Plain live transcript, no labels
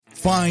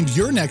Find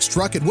your next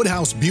truck at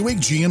Woodhouse Buick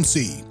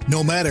GMC.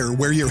 No matter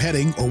where you're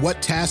heading or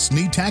what tasks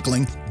need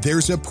tackling,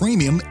 there's a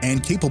premium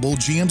and capable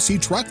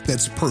GMC truck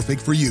that's perfect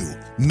for you.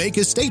 Make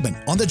a statement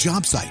on the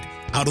job site,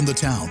 out on the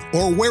town,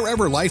 or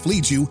wherever life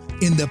leads you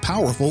in the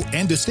powerful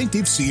and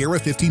distinctive Sierra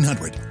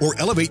 1500, or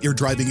elevate your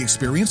driving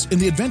experience in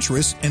the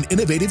adventurous and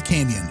innovative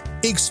Canyon.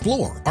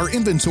 Explore our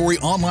inventory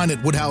online at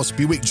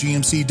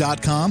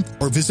WoodhouseBuickGMC.com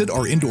or visit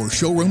our indoor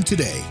showroom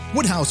today.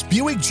 Woodhouse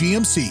Buick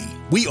GMC.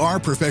 We are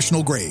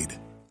professional grade.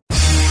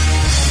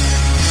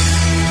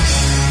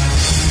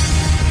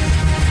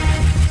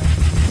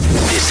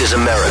 This is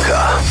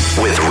America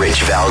with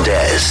Rich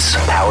Valdez,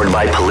 powered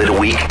by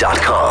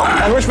PolitiWeek.com.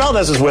 And Rich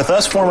Valdez is with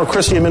us, former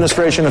Christie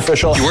administration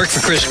official. You worked for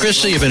Chris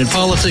Christie, you've been in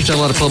politics, done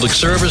a lot of public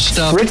service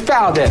stuff. Rich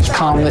Valdez,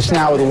 columnist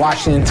now with the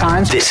Washington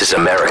Times. This is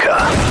America.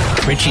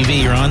 Richie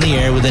V, you're on the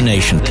air with the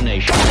nation.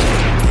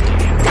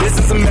 This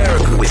is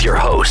America with your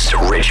host,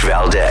 Rich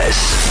Valdez.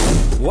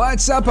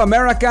 What's up,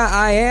 America?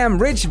 I am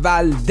Rich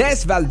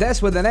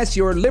Valdez with an S,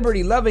 your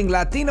liberty-loving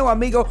Latino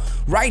amigo,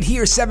 right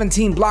here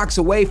 17 blocks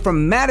away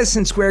from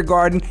Madison Square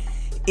Garden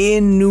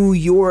in New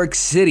York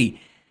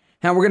City.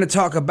 Now, we're going to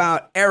talk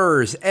about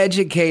errors,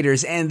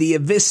 educators, and the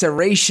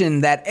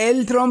evisceration that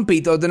El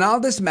Trompito,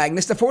 Donaldus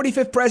Magnus, the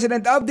 45th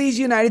president of these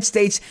United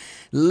States,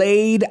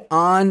 laid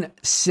on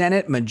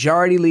Senate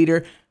minority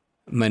leader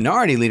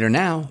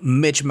now,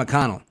 Mitch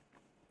McConnell.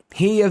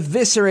 He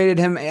eviscerated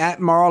him at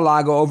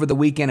Mar-a-Lago over the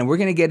weekend, and we're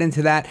going to get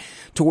into that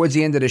towards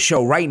the end of the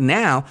show. Right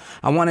now,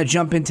 I want to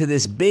jump into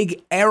this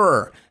big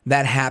error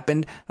that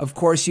happened. Of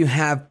course, you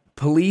have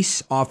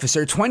police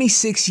officer,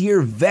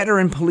 26-year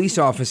veteran police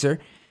officer,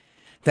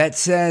 that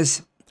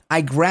says, I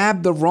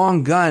grabbed the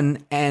wrong gun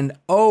and,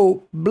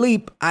 oh,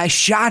 bleep, I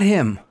shot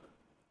him.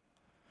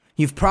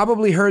 You've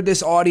probably heard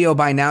this audio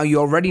by now. You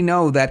already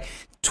know that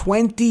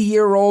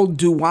 20-year-old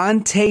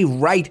Duante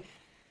Wright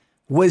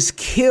was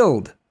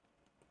killed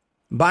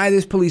by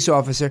this police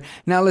officer.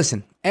 Now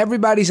listen,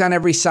 everybody's on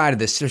every side of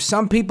this. There's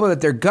some people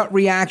that their gut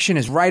reaction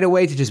is right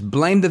away to just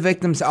blame the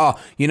victims. Oh,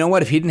 you know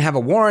what? If he didn't have a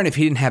warrant, if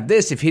he didn't have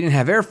this, if he didn't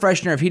have air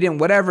freshener, if he didn't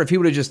whatever, if he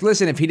would have just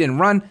listened, if he didn't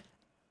run.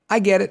 I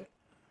get it.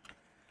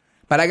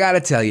 But I got to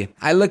tell you,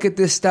 I look at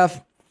this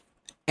stuff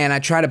and I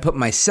try to put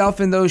myself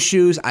in those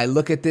shoes. I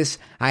look at this.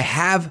 I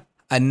have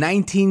a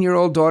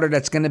 19-year-old daughter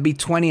that's going to be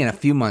 20 in a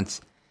few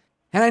months.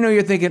 And I know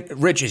you're thinking,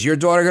 Rich, is your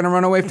daughter going to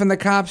run away from the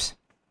cops?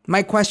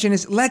 My question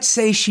is, let's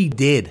say she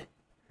did.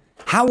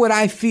 How would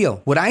I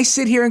feel? Would I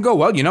sit here and go,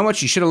 well, you know what?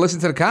 She should have listened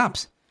to the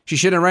cops. She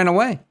should have ran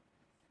away.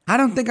 I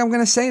don't think I'm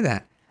going to say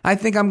that. I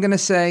think I'm going to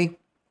say,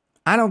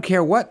 I don't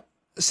care what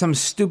some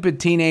stupid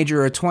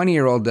teenager or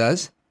 20-year-old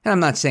does. And I'm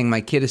not saying my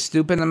kid is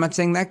stupid. I'm not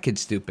saying that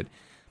kid's stupid.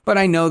 But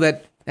I know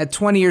that at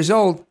 20 years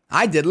old,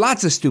 I did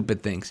lots of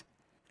stupid things.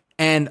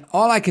 And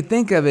all I could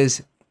think of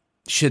is,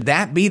 should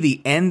that be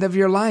the end of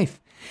your life?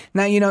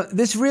 Now, you know,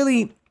 this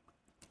really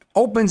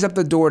opens up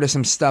the door to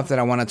some stuff that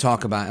I want to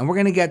talk about, and we're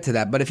going to get to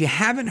that. But if you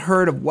haven't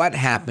heard of what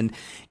happened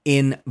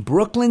in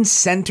Brooklyn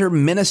Center,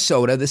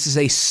 Minnesota, this is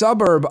a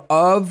suburb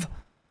of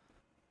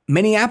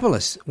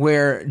Minneapolis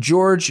where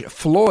George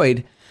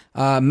Floyd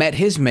met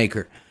his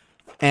maker.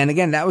 And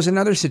again, that was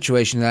another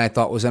situation that I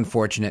thought was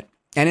unfortunate.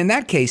 And in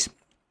that case,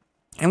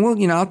 and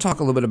I'll talk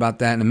a little bit about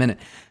that in a minute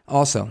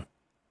also,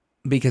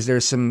 because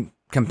there's some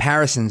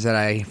comparisons that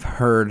I've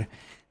heard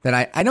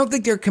that I don't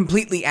think they're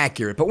completely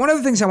accurate. But one of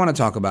the things I want to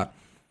talk about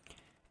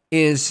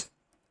is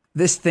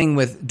this thing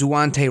with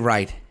Duante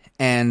Wright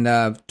and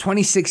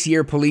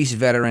 26-year police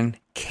veteran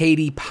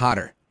Katie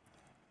Potter.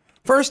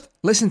 First,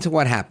 listen to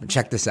what happened.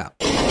 Check this out.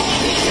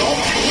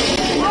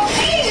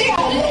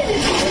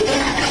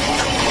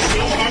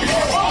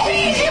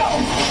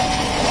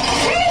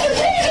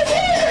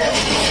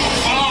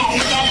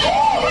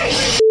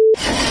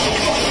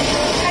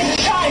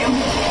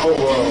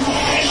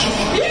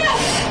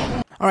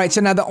 All right,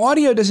 so now the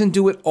audio doesn't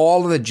do it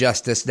all of the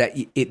justice that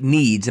it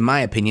needs, in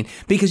my opinion,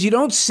 because you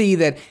don't see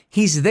that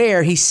he's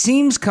there. He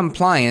seems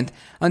compliant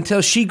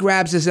until she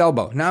grabs his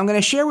elbow. Now, I'm going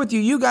to share with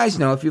you, you guys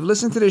know, if you've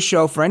listened to this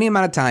show for any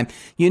amount of time,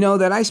 you know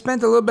that I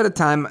spent a little bit of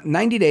time,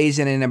 90 days,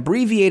 in an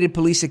abbreviated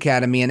police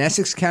academy in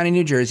Essex County,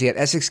 New Jersey, at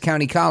Essex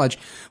County College,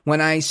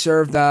 when I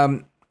served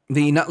the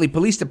Nutley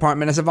Police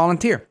Department as a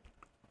volunteer.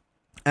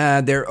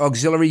 Their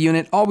auxiliary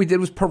unit, all we did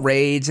was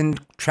parades and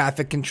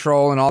traffic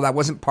control and all that.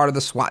 Wasn't part of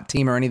the SWAT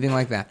team or anything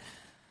like that.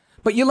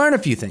 But you learn a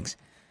few things.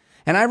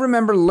 And I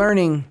remember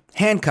learning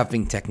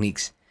handcuffing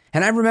techniques.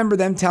 And I remember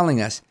them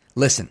telling us,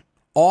 listen,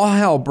 all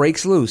hell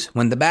breaks loose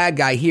when the bad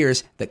guy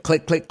hears the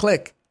click, click,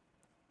 click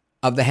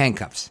of the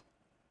handcuffs.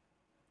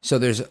 So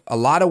there's a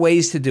lot of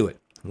ways to do it.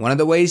 One of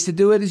the ways to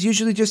do it is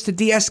usually just to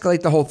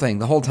de-escalate the whole thing,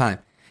 the whole time.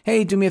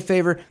 Hey, do me a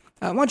favor.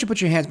 Why don't you put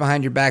your hands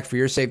behind your back for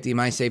your safety,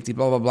 my safety,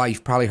 blah, blah, blah.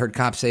 You've probably heard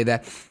cops say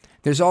that.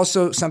 There's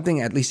also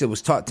something, at least it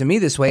was taught to me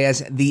this way,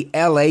 as the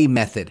LA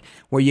method,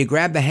 where you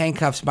grab the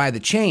handcuffs by the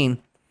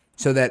chain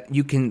so that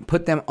you can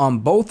put them on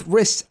both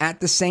wrists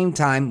at the same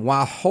time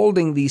while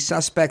holding the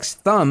suspect's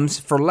thumbs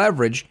for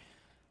leverage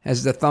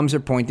as the thumbs are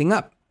pointing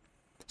up.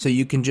 So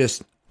you can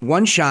just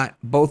one shot,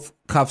 both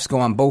cuffs go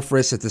on both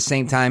wrists at the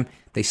same time.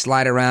 They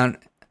slide around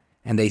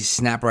and they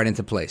snap right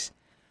into place.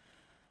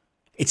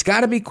 It's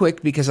got to be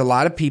quick because a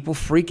lot of people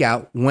freak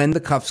out when the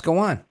cuffs go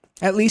on.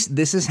 At least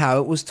this is how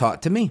it was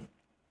taught to me.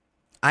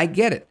 I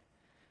get it.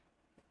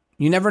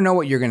 You never know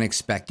what you're going to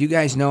expect. You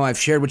guys know I've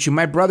shared with you.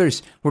 My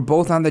brothers were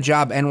both on the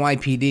job,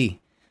 NYPD.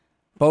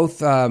 Both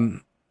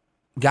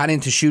got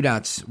into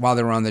shootouts while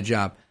they were on the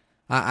job.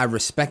 I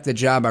respect the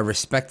job. I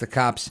respect the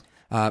cops.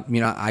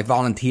 I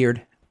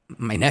volunteered.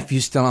 My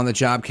nephew's still on the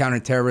job,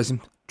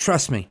 counterterrorism.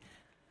 Trust me,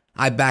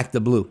 I back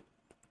the blue.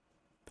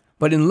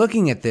 But in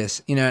looking at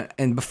this,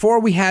 and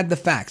before we had the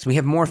facts, we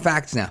have more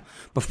facts now.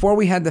 Before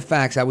we had the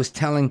facts, I was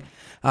telling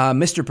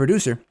Mr.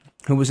 Producer,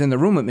 who was in the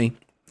room with me,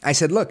 I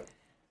said, look,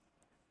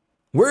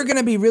 we're going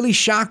to be really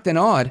shocked and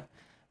awed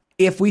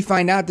if we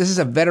find out this is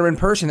a veteran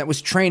person that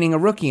was training a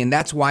rookie, and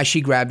that's why she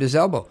grabbed his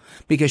elbow.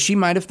 Because she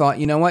might have thought,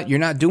 you know what, you're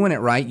not doing it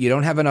right. You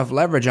don't have enough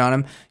leverage on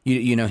him.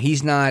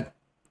 He's not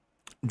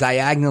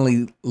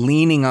diagonally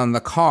leaning on the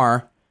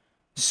car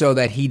so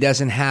that he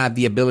doesn't have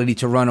the ability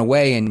to run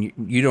away, and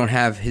you don't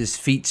have his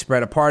feet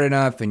spread apart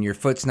enough, and your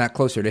foot's not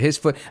closer to his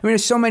foot. I mean,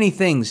 there's so many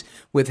things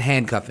with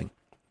handcuffing.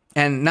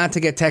 And not to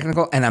get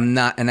technical, and I'm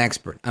not an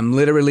expert. I'm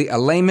literally a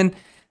layman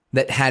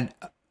that had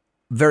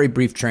very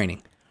brief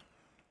training.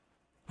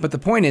 But the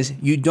point is,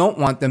 you don't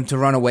want them to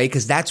run away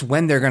because that's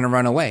when they're going to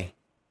run away.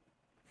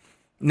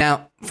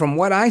 Now, from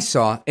what I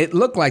saw, it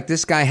looked like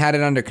this guy had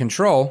it under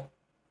control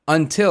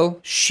until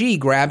she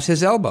grabs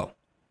his elbow,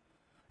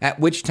 at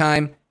which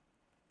time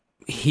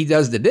he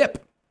does the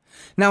dip.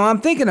 Now,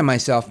 I'm thinking to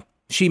myself,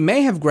 she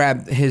may have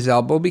grabbed his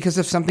elbow because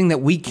of something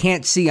that we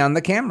can't see on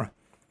the camera.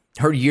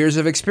 Her years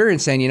of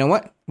experience saying, you know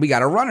what, we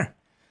got a runner.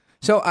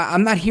 So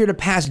I'm not here to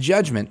pass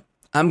judgment.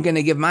 I'm going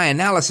to give my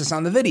analysis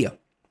on the video.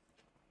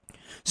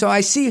 So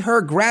I see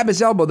her grab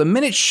his elbow. The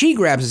minute she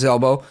grabs his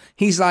elbow,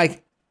 he's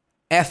like,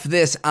 F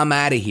this, I'm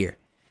out of here.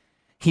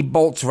 He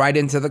bolts right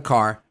into the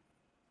car.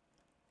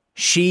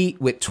 She,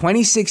 with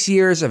 26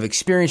 years of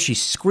experience,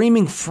 she's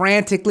screaming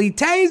frantically,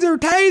 taser,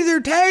 taser,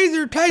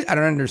 taser, taser. I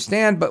don't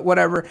understand, but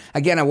whatever.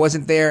 Again, I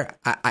wasn't there.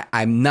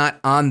 I'm not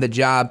on the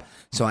job,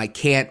 so I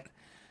can't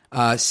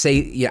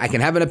say, I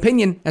can have an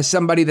opinion as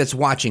somebody that's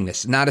watching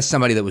this, not as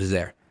somebody that was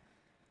there.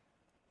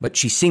 But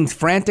she seemed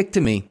frantic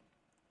to me.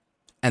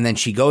 And then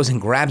she goes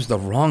and grabs the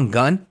wrong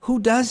gun. Who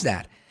does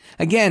that?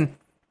 Again,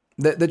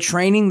 the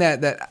training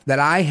that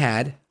I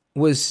had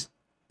was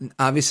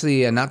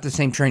obviously not the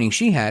same training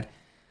she had.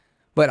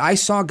 But I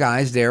saw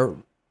guys there,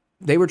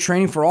 they were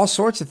training for all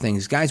sorts of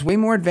things. Guys way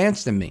more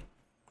advanced than me.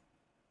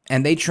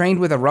 And they trained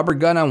with a rubber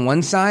gun on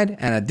one side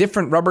and a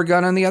different rubber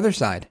gun on the other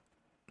side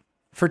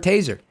for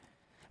taser.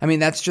 I mean,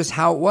 that's just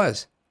how it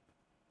was.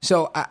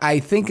 So I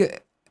think,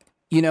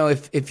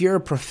 if you're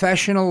a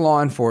professional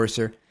law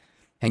enforcer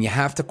and you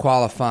have to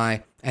qualify,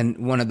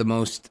 and one of the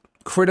most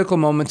critical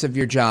moments of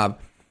your job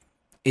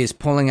is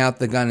pulling out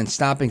the gun and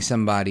stopping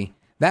somebody,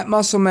 that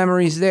muscle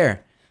memory is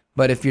there.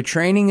 But if your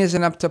training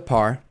isn't up to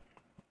par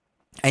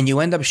and you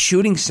end up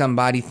shooting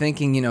somebody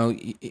thinking,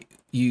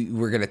 you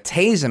were going to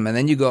tase him, and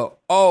then you go,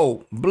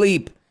 oh,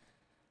 bleep,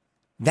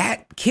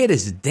 that kid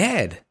is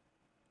dead.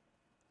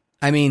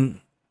 I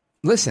mean,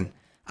 listen,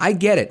 I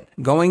get it.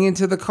 Going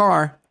into the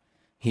car,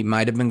 he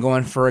might have been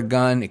going for a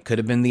gun. It could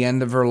have been the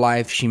end of her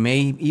life. She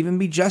may even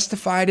be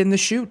justified in the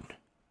shoot.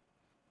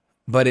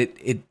 But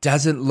it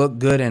doesn't look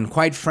good. And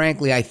quite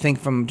frankly, I think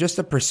from just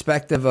a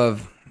perspective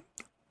of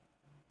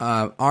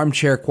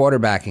armchair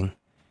quarterbacking,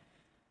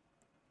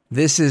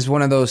 this is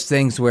one of those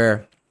things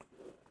where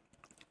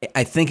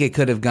I think it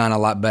could have gone a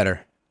lot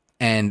better.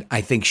 And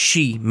I think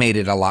she made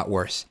it a lot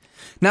worse.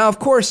 Now, of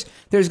course,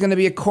 there's going to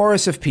be a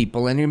chorus of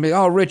people. And you're going to be,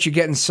 oh, Rich, you're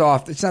getting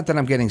soft. It's not that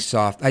I'm getting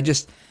soft.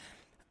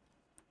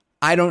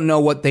 I don't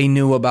know what they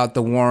knew about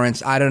the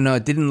warrants. I don't know.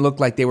 It didn't look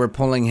like they were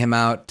pulling him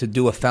out to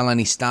do a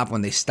felony stop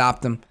when they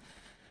stopped him.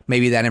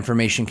 Maybe that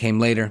information came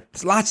later.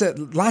 It's lots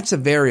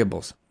of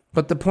variables.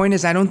 But the point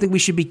is, I don't think we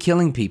should be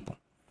killing people.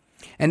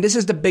 And this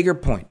is the bigger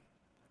point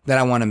that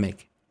I want to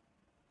make.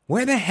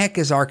 Where the heck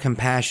is our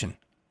compassion?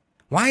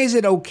 Why is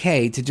it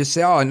okay to just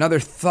say, oh, another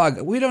thug?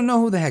 We don't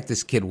know who the heck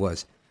this kid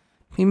was.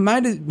 He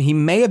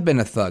may have been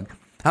a thug.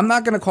 I'm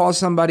not going to call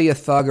somebody a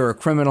thug or a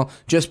criminal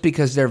just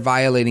because they're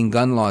violating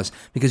gun laws.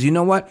 Because you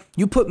know what?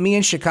 You put me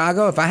in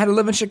Chicago. If I had to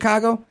live in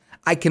Chicago,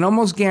 I can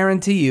almost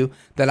guarantee you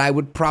that I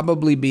would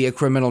probably be a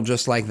criminal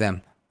just like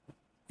them.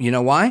 You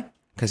know why?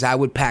 Because I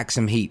would pack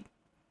some heat.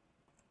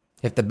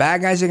 If the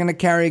bad guys are going to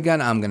carry a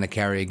gun, I'm going to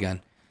carry a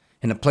gun.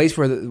 In a place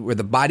where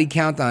the body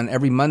count on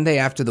every Monday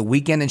after the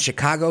weekend in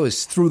Chicago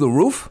is through the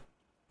roof?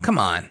 Come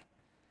on.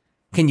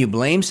 Can you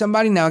blame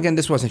somebody? Now, again,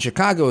 this wasn't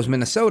Chicago. It was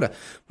Minnesota.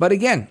 But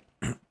again,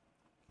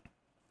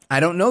 I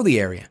don't know the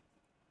area,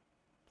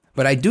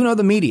 but I do know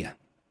the media.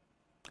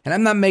 And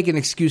I'm not making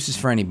excuses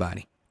for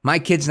anybody. My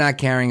kid's not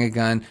carrying a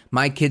gun.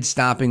 My kid's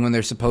stopping when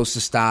they're supposed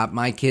to stop.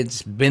 My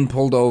kid's been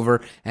pulled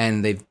over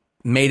and they've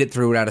made it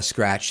through without a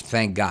scratch.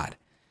 Thank God.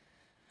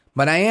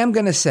 But I am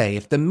going to say,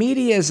 if the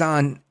media is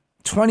on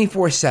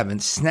 24/7,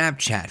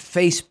 Snapchat,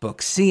 Facebook,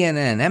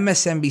 CNN,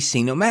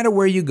 MSNBC, no matter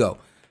where you go,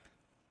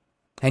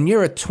 and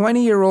you're a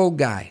 20-year-old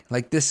guy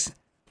like this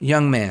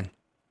young man,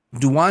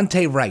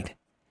 Duante Wright,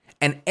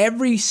 and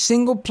every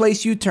single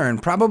place you turn,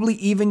 probably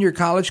even your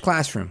college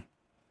classroom,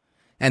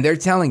 and they're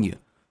telling you,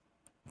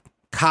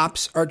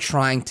 cops are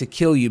trying to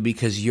kill you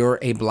because you're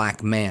a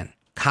black man.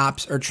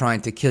 Cops are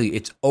trying to kill you.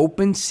 It's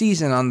open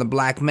season on the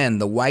black men.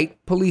 The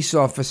white police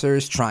officer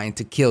is trying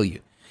to kill you.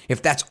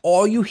 If that's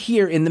all you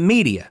hear in the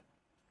media,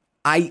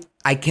 I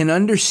can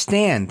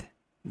understand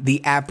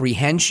the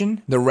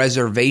apprehension, the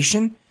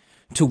reservation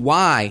to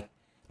why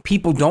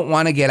people don't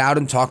want to get out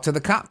and talk to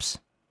the cops.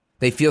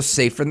 They feel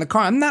safer in the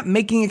car. I'm not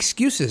making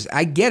excuses.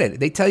 I get it.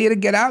 They tell you to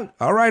get out.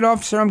 All right,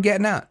 officer, I'm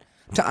getting out.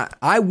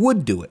 I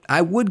would do it.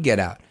 I would get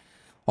out.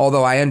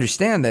 Although I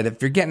understand that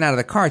if you're getting out of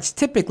the car, it's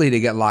typically to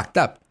get locked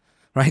up,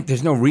 right?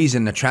 There's no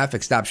reason a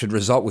traffic stop should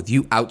result with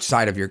you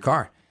outside of your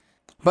car.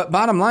 But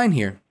bottom line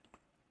here,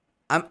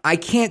 I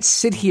can't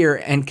sit here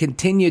and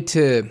continue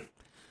to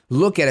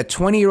look at a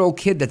 20-year-old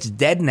kid that's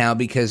dead now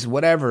because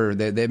whatever,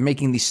 they're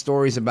making these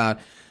stories about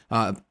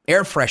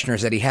air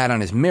fresheners that he had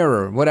on his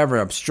mirror, whatever,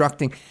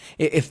 obstructing.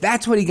 If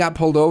that's what he got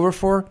pulled over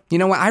for, you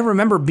know what? I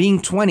remember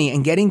being 20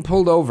 and getting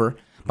pulled over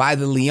by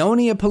the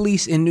Leonia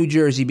police in New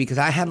Jersey because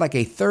I had like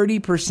a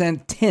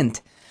 30%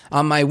 tint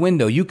on my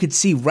window. You could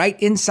see right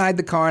inside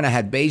the car, and I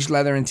had beige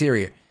leather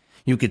interior.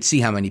 You could see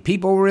how many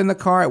people were in the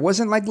car. It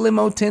wasn't like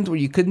limo tint where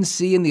you couldn't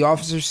see in the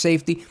officer's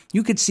safety.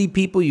 You could see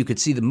people. You could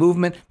see the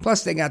movement.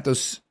 Plus, they got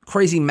those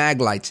crazy mag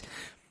lights.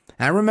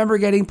 I remember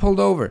getting pulled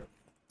over,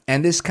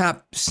 and this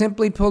cop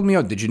simply pulled me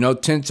out. Did you know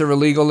tints are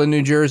illegal in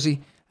New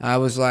Jersey? I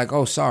was like,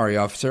 oh, sorry,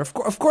 officer.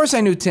 Of course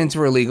I knew tints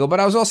were illegal, but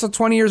I was also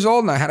 20 years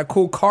old, and I had a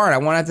cool car, and I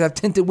wanted to have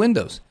tinted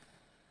windows.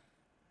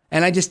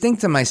 And I just think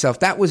to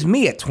myself, that was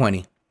me at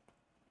 20.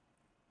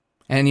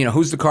 And, you know,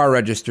 who's the car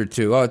registered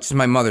to? Oh, it's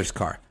my mother's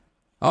car.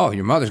 Oh,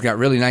 your mother's got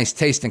really nice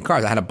taste in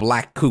cars. I had a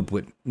black coupe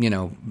with, you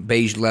know,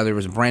 beige leather. It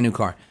was a brand new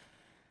car.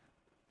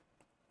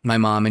 My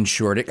mom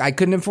insured it. I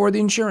couldn't afford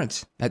the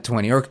insurance at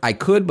 20. Or I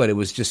could, but it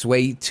was just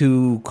way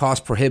too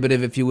cost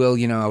prohibitive, if you will.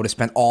 You know, I would have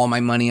spent all my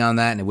money on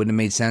that, and it wouldn't have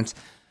made sense.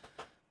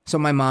 So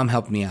my mom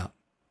helped me out.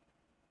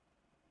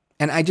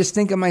 And I just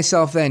think of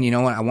myself then, you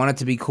know what? I wanted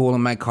to be cool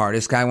in my car.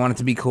 This guy wanted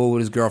to be cool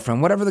with his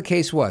girlfriend, whatever the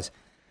case was.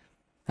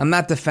 I'm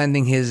not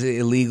defending his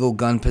illegal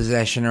gun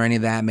possession or any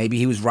of that. Maybe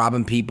he was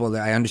robbing people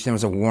that I understand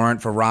was a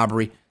warrant for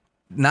robbery.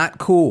 Not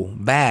cool.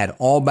 Bad.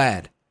 All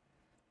bad.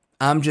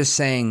 I'm just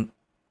saying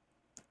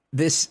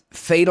this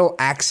fatal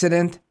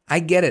accident, I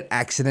get it.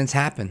 Accidents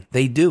happen.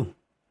 They do.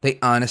 They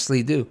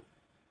honestly do.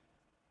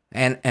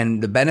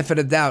 And the benefit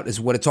of doubt is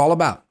what it's all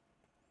about.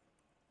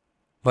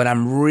 But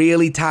I'm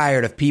really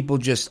tired of people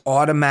just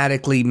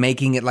automatically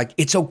making it like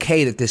it's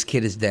okay that this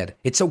kid is dead.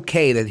 It's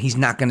okay that he's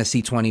not going to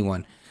see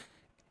 21.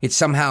 It's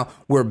somehow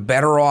we're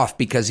better off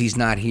because he's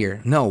not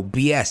here. No,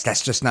 BS.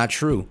 That's just not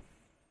true.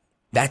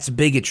 That's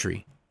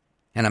bigotry.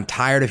 And I'm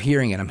tired of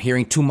hearing it. I'm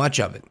hearing too much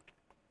of it.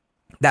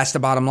 That's the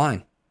bottom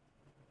line.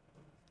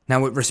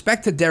 Now, with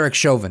respect to Derek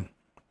Chauvin,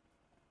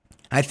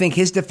 I think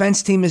his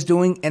defense team is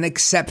doing an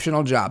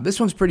exceptional job. This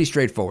one's pretty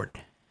straightforward.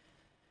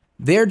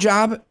 Their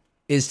job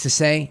is to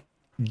say,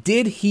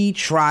 did he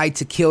try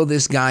to kill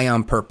this guy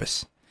on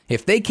purpose?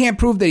 If they can't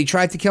prove that he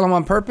tried to kill him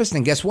on purpose,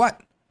 then guess what?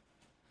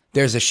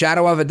 There's a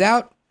shadow of a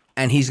doubt,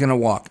 and he's going to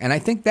walk. And I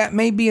think that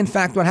may be, in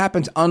fact, what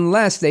happens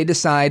unless they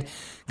decide,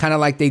 kind of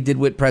like they did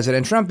with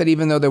President Trump, that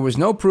even though there was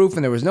no proof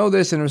and there was no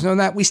this and there was no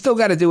that, we still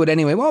got to do it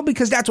anyway. Well,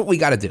 because that's what we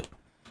got to do.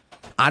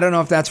 I don't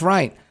know if that's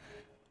right.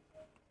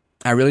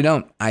 I really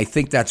don't. I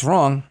think that's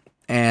wrong,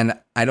 and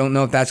I don't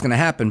know if that's going to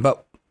happen,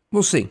 but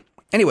we'll see.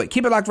 Anyway,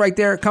 keep it locked right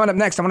there. Coming up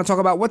next, I want to talk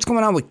about what's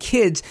going on with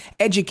kids'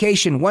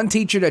 education. One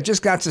teacher that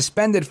just got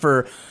suspended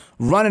for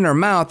running her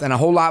mouth and a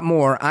whole lot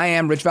more. I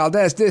am Rich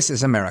Valdez. This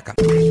is America.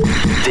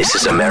 This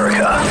is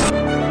America.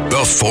 The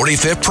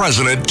 45th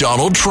President,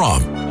 Donald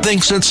Trump,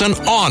 thinks it's an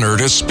honor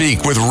to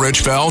speak with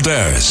Rich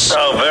Valdez.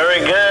 Oh, very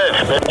good,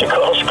 Mr.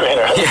 Call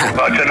Screener. Yeah.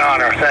 Oh, it's an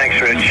honor. Thanks,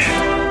 Rich.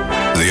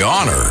 The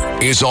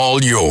honor is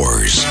all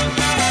yours.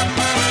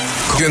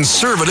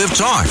 Conservative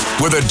talk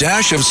with a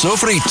dash of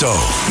sofrito.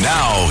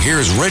 Now,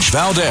 here's Rich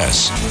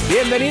Valdez.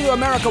 Bienvenido,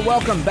 America.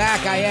 Welcome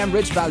back. I am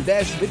Rich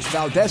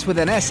Valdez with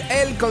an S,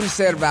 El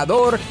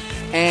Conservador.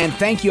 And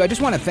thank you. I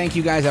just want to thank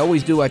you guys. I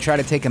always do. I try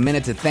to take a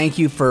minute to thank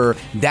you for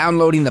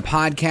downloading the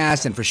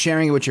podcast and for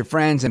sharing it with your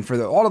friends and for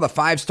all of the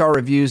 5-star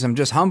reviews. I'm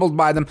just humbled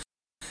by them.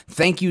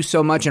 Thank you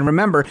so much. And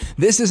remember,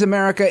 This is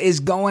America is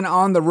going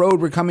on the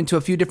road. We're coming to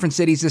a few different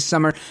cities this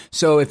summer.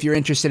 So if you're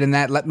interested in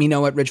that, let me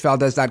know at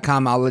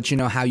richvaldez.com. I'll let you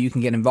know how you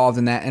can get involved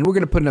in that. And we're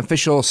going to put an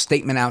official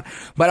statement out.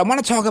 But I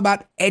want to talk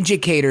about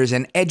educators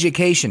and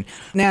education.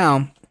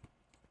 Now,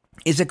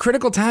 it's a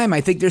critical time.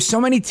 I think there's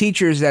so many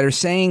teachers that are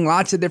saying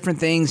lots of different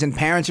things, and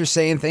parents are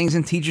saying things,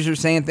 and teachers are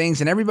saying things,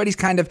 and everybody's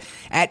kind of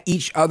at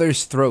each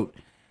other's throat.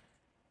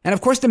 And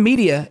of course, the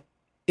media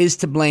is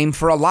to blame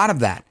for a lot of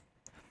that.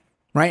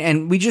 Right.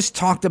 And we just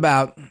talked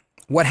about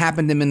what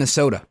happened in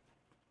Minnesota.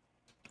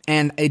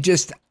 And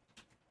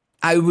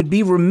I would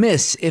be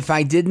remiss if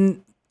I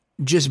didn't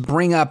just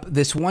bring up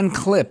this one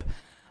clip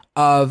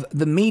of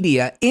the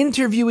media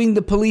interviewing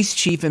the police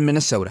chief in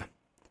Minnesota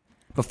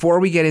before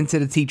we get into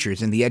the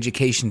teachers and the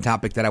education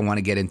topic that I want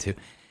to get into.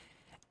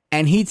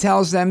 And he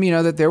tells them,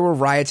 that there were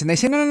riots. And they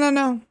say,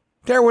 no.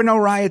 There were no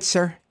riots,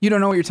 sir. You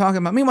don't know what you're talking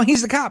about. Meanwhile,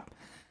 he's the cop.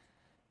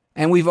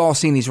 And we've all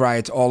seen these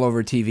riots all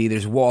over TV.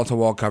 There's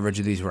wall-to-wall coverage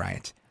of these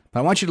riots. But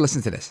I want you to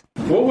listen to this.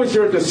 What was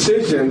your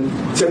decision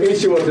to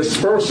issue a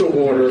dispersal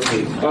order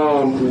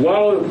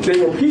while they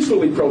were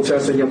peacefully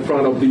protesting in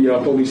front of the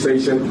police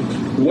station?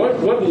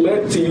 What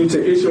led to you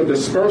to issue a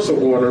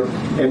dispersal order,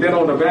 and then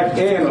on the back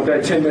end of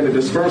that 10-minute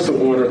dispersal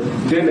order,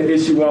 then to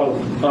issue out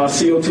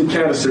CO2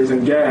 canisters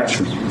and gas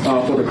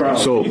for the crowd?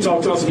 So, can you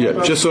talk to us about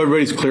that? Just so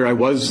everybody's clear, I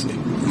was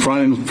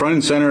front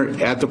and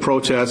center at the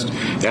protest,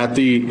 at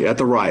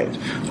the riot.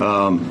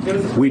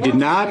 We did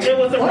not. There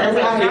was a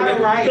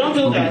riot. Don't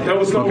do that. There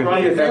was no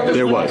riot.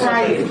 There was.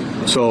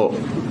 So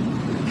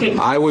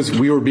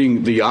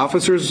the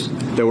officers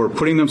that were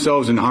putting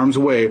themselves in harm's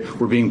way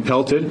were being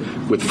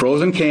pelted with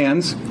frozen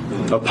cans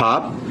of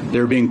pop. They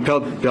were being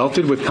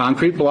pelted with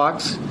concrete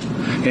blocks.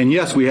 And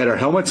yes, we had our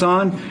helmets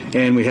on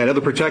and we had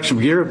other protection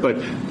gear, but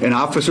an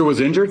officer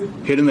was injured,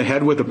 hit in the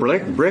head with a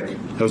brick.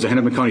 That was a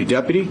Hennepin County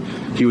deputy.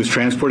 He was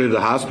transported to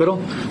the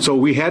hospital. So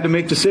we had to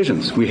make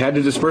decisions. We had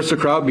to disperse the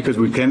crowd because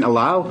we can't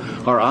allow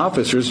our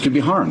officers to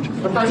be harmed.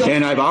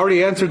 And I've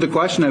already answered the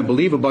question, I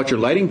believe, about your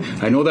lighting.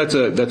 I know that's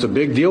a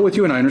big deal with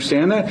you, and I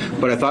understand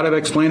that, but I thought I'd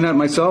explain that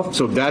myself.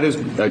 So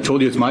I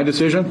told you it's my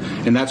decision,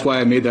 and that's why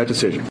I made that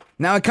decision.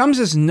 Now, it comes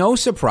as no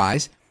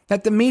surprise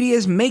that the media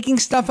is making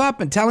stuff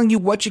up and telling you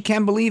what you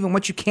can believe and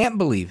what you can't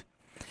believe.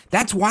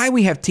 That's why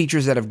we have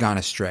teachers that have gone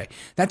astray.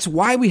 That's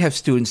why we have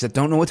students that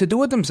don't know what to do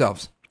with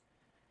themselves.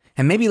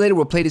 And maybe later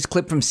we'll play this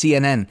clip from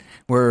CNN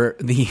where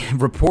the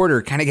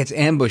reporter kind of gets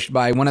ambushed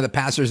by one of the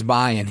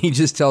passersby and he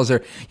just tells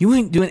her, you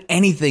ain't doing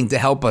anything to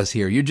help us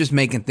here. You're just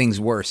making things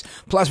worse.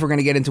 Plus, we're going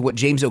to get into what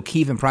James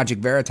O'Keefe and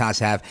Project Veritas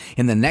have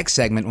in the next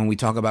segment when we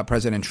talk about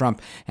President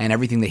Trump and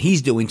everything that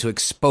he's doing to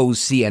expose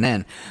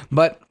CNN.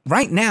 But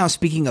right now,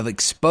 speaking of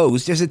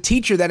exposed, there's a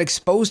teacher that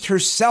exposed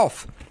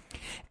herself.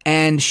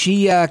 And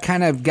she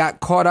kind of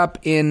got caught up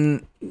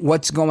in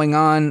what's going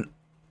on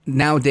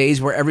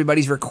nowadays where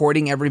everybody's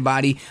recording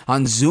everybody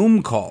on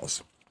Zoom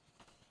calls.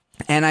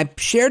 And I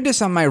shared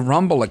this on my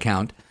Rumble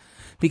account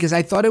because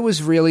I thought it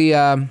was really,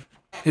 it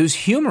was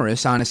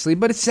humorous, honestly,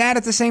 but it's sad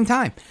at the same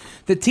time.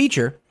 The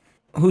teacher,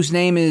 whose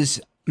name is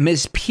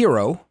Ms.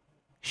 Pirro,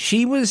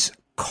 she was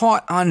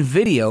caught on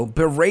video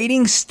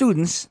berating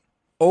students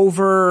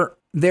over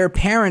their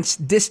parents'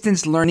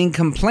 distance learning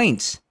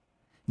complaints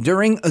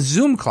during a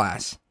Zoom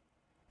class.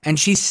 And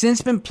she's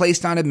since been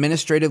placed on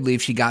administrative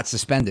leave. She got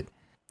suspended.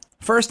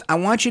 First, I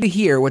want you to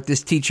hear what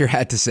this teacher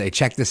had to say.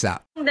 Check this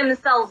out.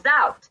 Themselves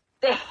out.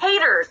 The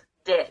haters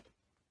did.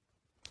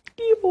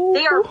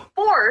 They are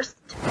forced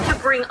to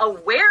bring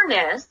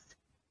awareness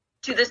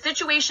to the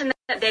situation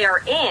that they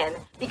are in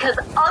because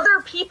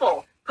other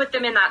people put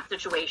them in that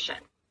situation.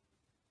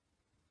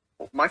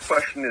 My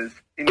question is,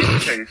 in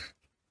this case,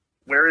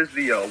 where is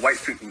the white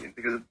student union?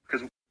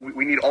 Because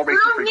we need all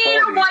races equality.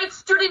 You need a white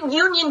student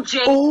union,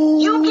 Jake.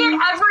 You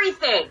get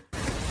everything.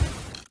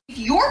 If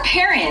your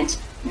parent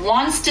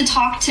wants to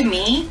talk to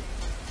me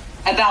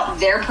about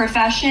their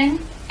profession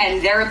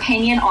and their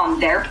opinion on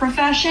their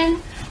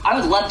profession, I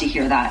would love to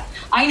hear that.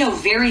 I know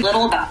very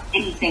little about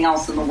anything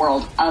else in the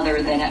world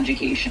other than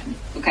education,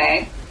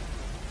 okay?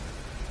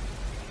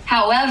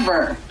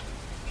 However,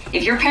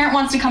 if your parent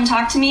wants to come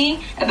talk to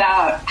me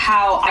about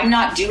how I'm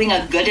not doing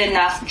a good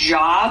enough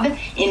job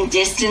in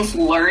distance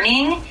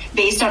learning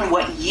based on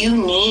what you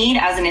need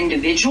as an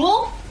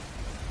individual,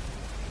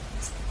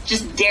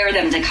 just dare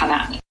them to come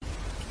at me.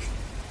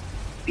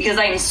 Because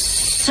I am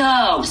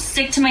so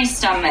sick to my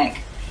stomach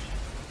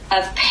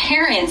of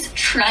parents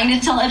trying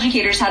to tell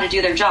educators how to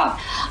do their job.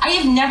 I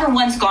have never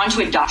once gone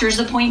to a doctor's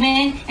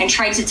appointment and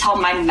tried to tell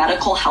my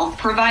medical health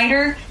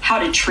provider how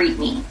to treat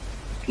me.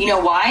 You know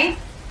why?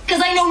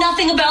 Because I know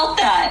nothing about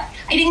that.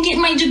 I didn't get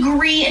my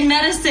degree in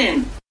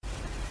medicine.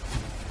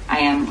 I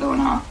am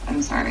going off.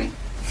 I'm sorry.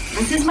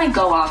 This is my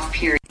go off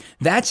period.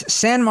 That's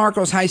San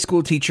Marcos High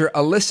School teacher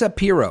Alyssa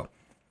Pirro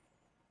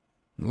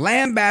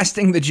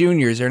lambasting the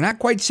juniors. They're not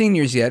quite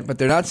seniors yet, but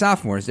they're not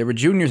sophomores. They were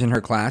juniors in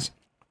her class.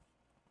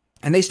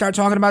 And they start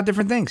talking about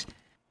different things.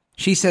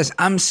 She says,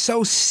 I'm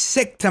so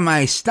sick to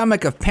my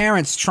stomach of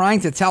parents trying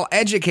to tell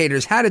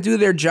educators how to do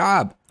their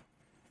job.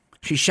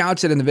 She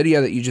shouts it in the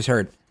video that you just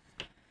heard.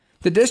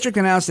 The district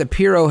announced that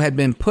Pirro had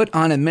been put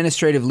on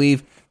administrative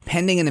leave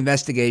pending an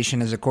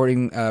investigation, as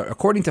according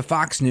to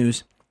Fox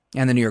News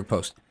and the New York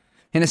Post.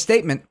 In a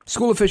statement,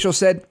 school officials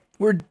said,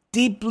 we're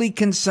deeply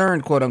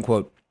concerned, quote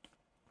unquote,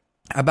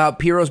 about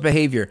Pirro's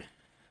behavior,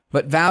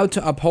 but vowed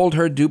to uphold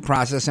her due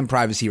process and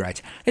privacy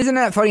rights. Isn't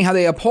that funny how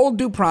they uphold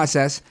due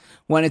process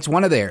when it's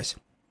one of theirs?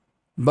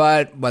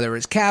 But whether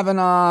it's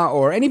Kavanaugh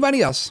or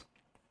anybody else,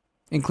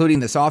 including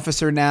this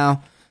officer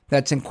now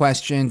that's in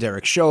question,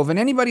 Derek Chauvin,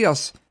 anybody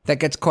else that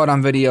gets caught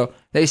on video,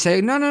 they say,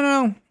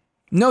 no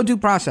due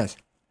process.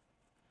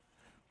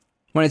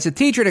 When it's a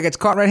teacher that gets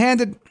caught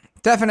red-handed,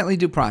 definitely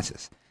due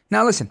process.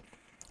 Now listen,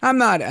 I'm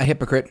not a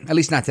hypocrite, at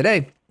least not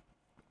today.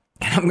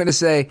 And I'm going to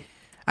say,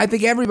 I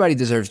think everybody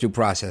deserves due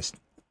process.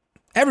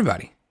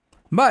 Everybody.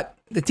 But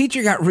the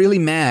teacher got really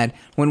mad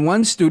when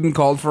one student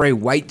called for a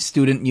white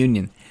student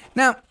union.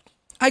 Now,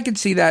 I could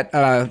see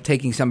that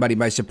taking somebody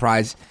by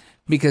surprise,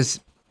 because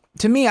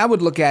to me, I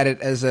would look at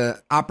it as an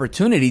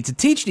opportunity to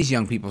teach these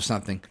young people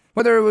something.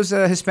 Whether it was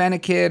a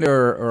Hispanic kid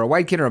or a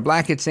white kid or a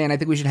black kid saying, I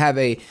think we should have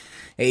a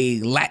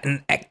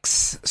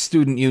Latinx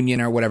student union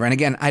or whatever. And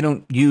again, I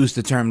don't use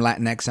the term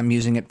Latinx. I'm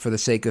using it for the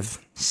sake of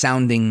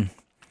sounding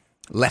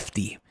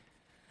lefty.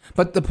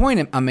 But the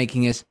point I'm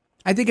making is,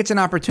 I think it's an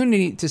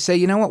opportunity to say,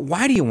 you know what,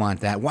 why do you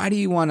want that? Why do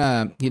you want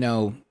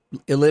to,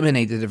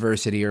 eliminate the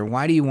diversity? Or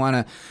why do you want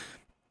to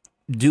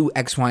do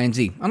X, Y, and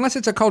Z? Unless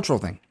it's a cultural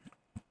thing.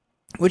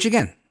 Which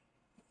again,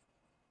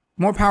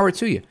 more power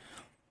to you.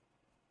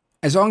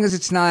 As long as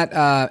it's not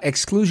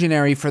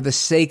exclusionary for the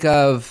sake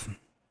of,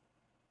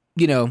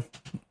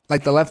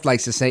 like the left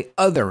likes to say,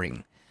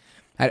 othering.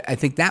 I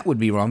think that would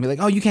be wrong. Be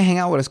like, oh, you can't hang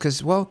out with us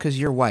because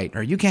you're white.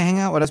 Or you can't hang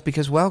out with us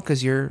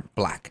because you're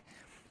black.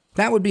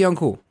 That would be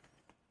uncool.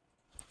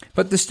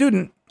 But the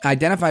student,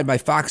 identified by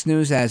Fox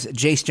News as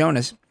Jace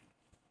Jonas,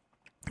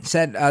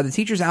 said the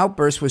teacher's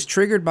outburst was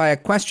triggered by a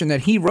question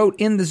that he wrote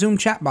in the Zoom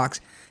chat box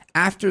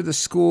after the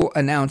school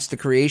announced the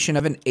creation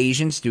of an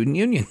Asian student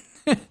union.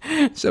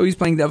 So he's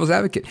playing devil's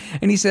advocate.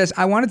 And he says,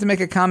 I wanted to make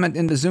a comment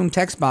in the Zoom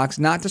text box,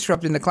 not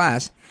disrupting the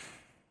class.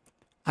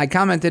 I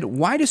commented,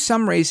 why do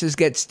some races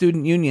get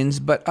student unions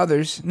but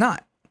others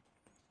not?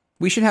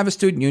 We should have a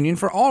student union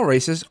for all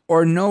races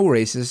or no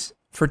races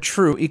for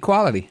true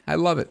equality. I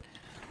love it.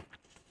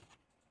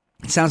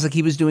 It sounds like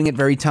he was doing it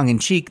very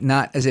tongue-in-cheek,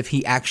 not as if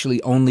he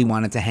actually only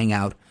wanted to hang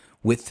out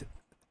with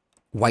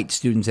white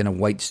students in a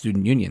white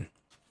student union.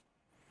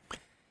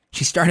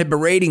 She started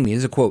berating me,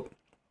 is a quote,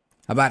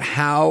 about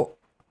how,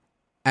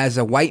 as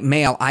a white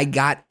male, I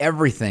got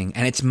everything,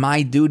 and it's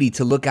my duty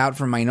to look out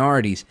for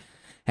minorities,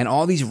 and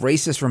all these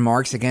racist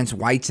remarks against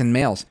whites and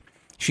males.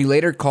 She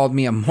later called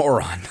me a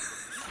moron.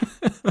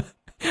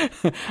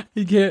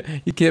 You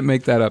can't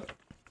make that up.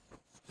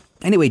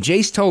 Anyway,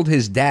 Jace told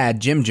his dad,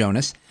 Jim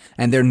Jonas,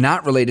 and they're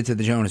not related to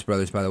the Jonas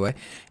Brothers, by the way,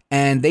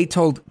 and they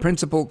told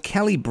Principal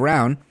Kelly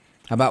Brown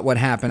about what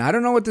happened. I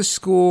don't know what the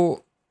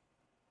school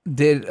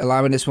did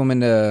allowing this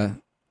woman to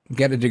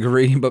get a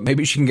degree, but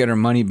maybe she can get her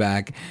money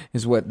back,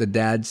 is what the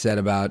dad said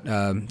about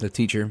the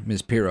teacher,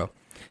 Ms. Pirro,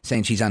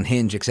 saying she's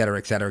unhinged, et cetera,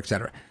 et cetera, et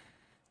cetera.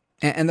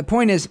 And the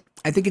point is,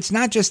 I think it's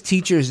not just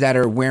teachers that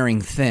are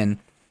wearing thin.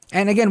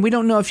 And again, we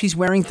don't know if she's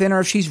wearing thin or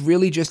if she's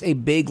really just a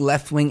big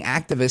left-wing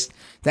activist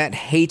that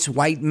hates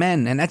white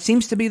men. And that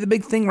seems to be the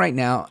big thing right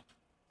now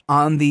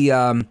on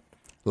the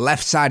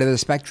left side of the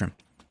spectrum.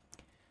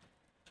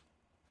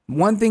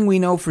 One thing we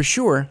know for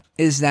sure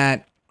is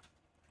that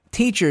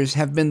teachers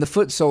have been the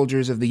foot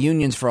soldiers of the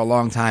unions for a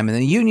long time, and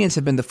the unions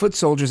have been the foot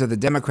soldiers of the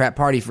Democrat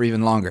Party for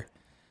even longer.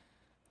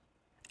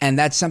 And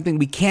that's something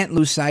we can't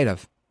lose sight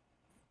of.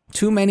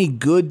 Too many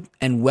good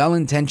and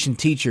well-intentioned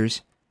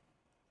teachers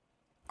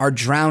are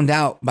drowned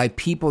out by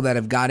people that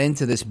have got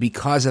into this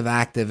because of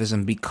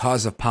activism,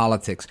 because of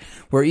politics,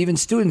 where even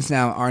students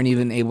now aren't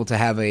even able to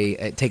have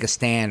take a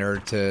stand or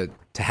to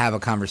have a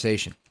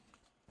conversation.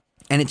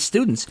 And it's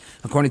students,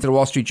 according to the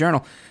Wall Street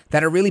Journal,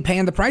 that are really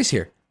paying the price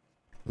here.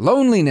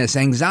 Loneliness,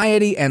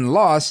 anxiety, and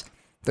loss,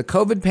 the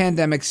COVID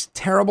pandemic's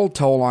terrible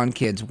toll on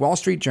kids. Wall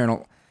Street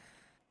Journal.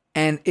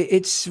 And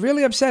it's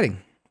really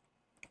upsetting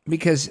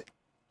because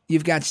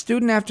you've got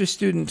student after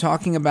student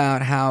talking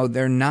about how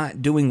they're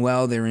not doing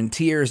well. They're in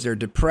tears. They're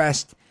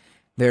depressed.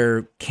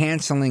 They're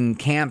canceling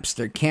camps.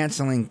 They're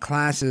canceling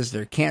classes.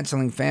 They're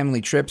canceling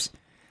family trips.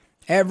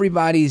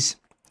 Everybody's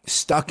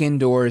stuck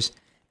indoors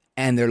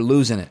and they're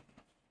losing it.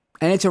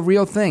 And it's a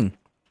real thing.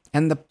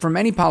 And for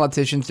many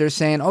politicians, they're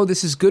saying, oh,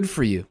 this is good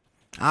for you.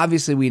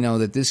 Obviously, we know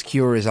that this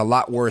cure is a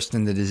lot worse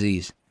than the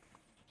disease.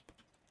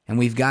 And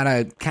we've got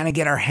to kind of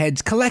get our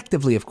heads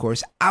collectively, of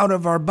course, out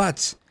of our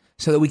butts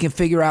so that we can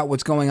figure out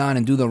what's going on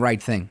and do the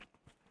right thing.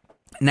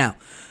 Now,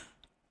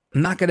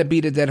 I'm not going to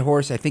beat a dead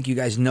horse. I think you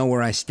guys know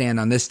where I stand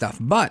on this stuff.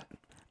 But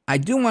I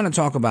do want to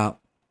talk about,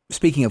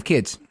 speaking of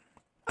kids,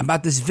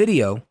 about this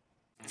video.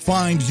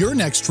 Find your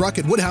next truck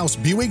at Woodhouse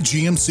Buick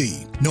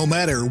GMC. No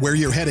matter where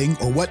you're heading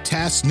or what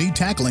tasks need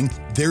tackling,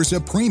 there's a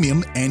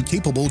premium and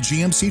capable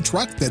GMC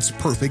truck that's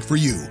perfect for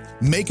you.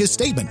 Make a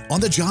statement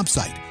on the job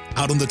site,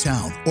 out on the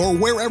town, or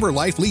wherever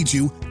life leads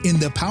you in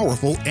the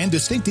powerful and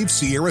distinctive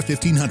Sierra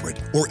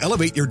 1500, or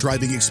elevate your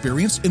driving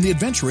experience in the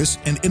adventurous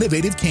and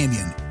innovative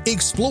Canyon.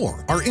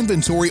 Explore our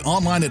inventory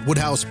online at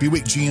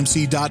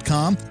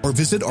WoodhouseBuickGMC.com or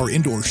visit our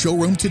indoor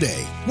showroom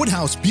today.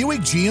 Woodhouse Buick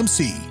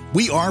GMC.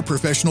 We are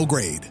professional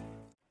grade.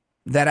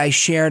 That I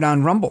shared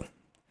on Rumble.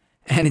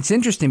 And it's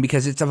interesting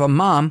because it's of a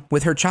mom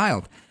with her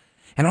child.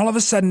 And all of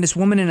a sudden, this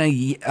woman in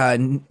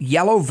a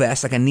yellow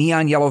vest, like a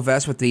neon yellow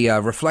vest with the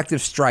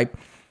reflective stripe,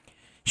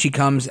 she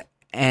comes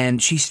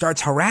and she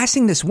starts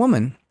harassing this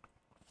woman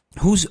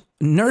who's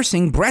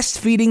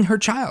breastfeeding her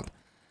child.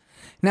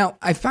 Now,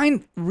 I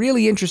find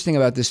really interesting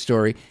about this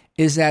story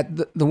is that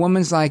the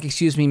woman's like,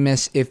 excuse me,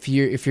 miss, if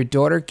your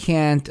daughter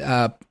can't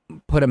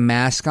put a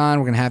mask on,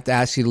 we're going to have to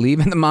ask you to leave.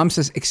 And the mom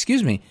says,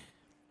 excuse me,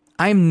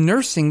 I'm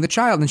nursing the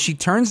child. And she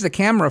turns the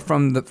camera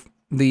from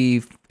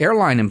the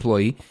airline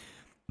employee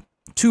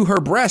to her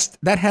breast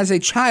that has a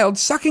child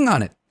sucking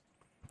on it.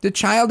 The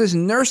child is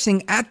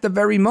nursing at the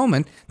very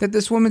moment that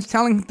this woman's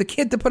telling the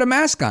kid to put a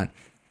mask on.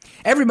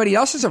 Everybody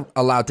else is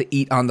allowed to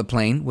eat on the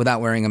plane without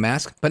wearing a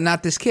mask, but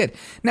not this kid.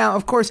 Now,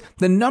 of course,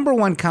 the number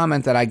one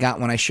comment that I got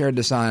when I shared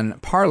this on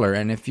Parler,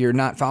 and if you're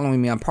not following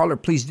me on Parler,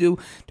 please do.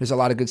 There's a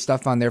lot of good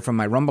stuff on there from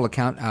my Rumble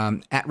account,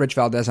 at Rich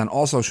Valdez on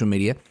all social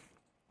media.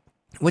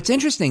 What's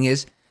interesting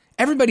is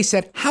everybody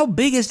said, how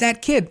big is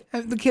that kid?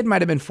 The kid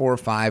might have been 4 or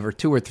 5 or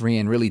 2 or 3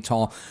 and really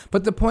tall,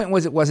 but the point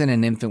was it wasn't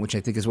an infant, which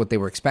I think is what they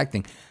were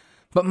expecting.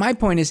 But my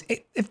point is,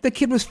 if the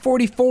kid was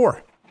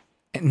 44,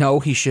 no,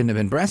 he shouldn't have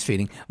been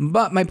breastfeeding.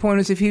 But my point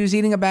is, if he was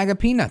eating a bag of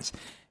peanuts,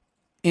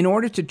 in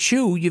order to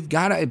chew, you've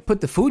got to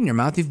put the food in your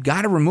mouth. You've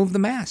got to remove the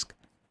mask.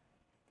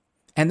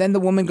 And then the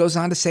woman goes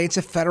on to say it's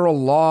a federal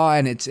law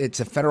and it's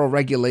a federal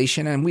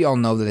regulation. And we all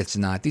know that it's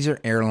not. These are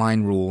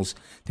airline rules.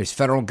 There's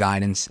federal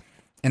guidance.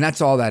 And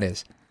that's all that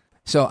is.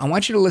 So I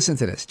want you to listen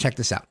to this. Check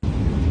this out.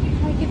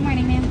 Hi, good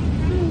morning, ma'am.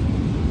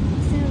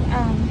 So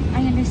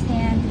I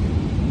understand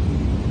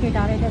your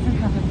daughter doesn't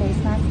have a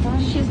face mask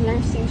on. She's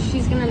nursing.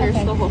 She's going to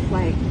nurse the whole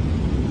flight.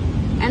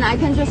 And I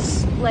can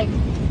just,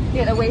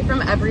 get away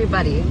from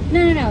everybody.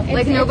 No.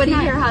 Nobody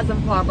here has a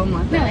problem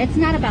with it. No, it's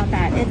not about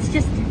that. It's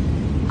just...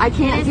 I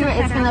can't do it.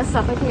 It's going to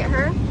suffocate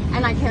her,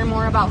 and I care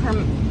more about her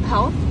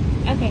health.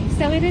 Okay,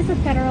 so it is a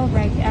federal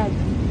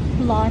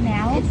law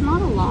now. It's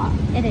not a law.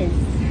 It is.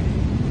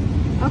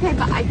 Okay,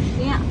 but I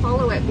can't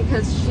follow it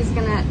because she's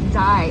going to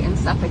die and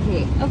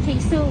suffocate. Okay,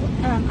 so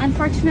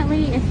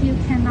unfortunately, if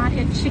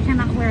she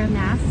cannot wear a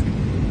mask.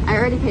 I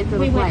already paid for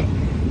the flight.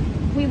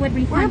 We would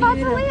refund you. We're about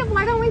to leave.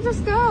 Why don't we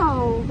just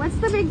go? What's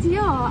the big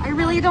deal? I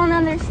really don't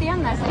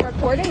understand this. I'm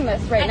recording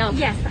this right now.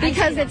 Yes,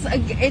 because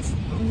it's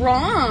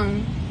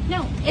wrong.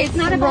 No, it's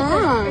not about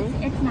her.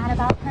 It's not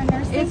about her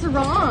nursing. It's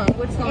wrong.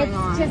 What's going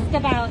on? It's just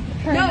about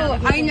her. No,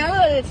 I know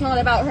that it's not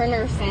about her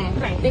nursing.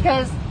 Right.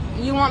 Because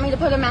you want me to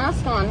put a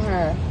mask on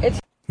her.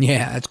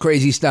 Yeah, that's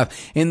crazy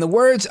stuff. In the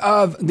words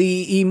of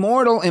the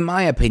immortal, in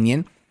my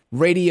opinion,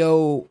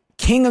 radio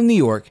king of New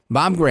York,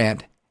 Bob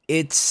Grant,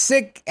 it's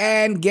sick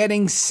and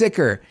getting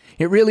sicker.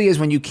 It really is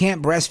when you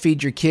can't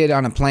breastfeed your kid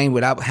on a plane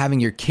without having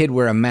your kid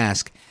wear a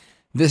mask.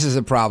 This is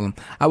a problem.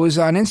 I was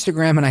on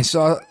Instagram and I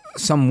saw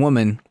some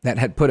woman that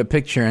had put a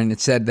picture and it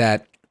said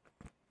that,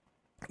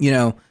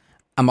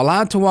 I'm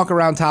allowed to walk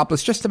around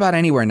topless just about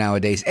anywhere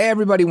nowadays.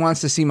 Everybody wants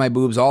to see my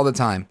boobs all the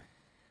time,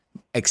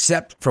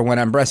 except for when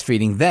I'm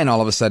breastfeeding. Then all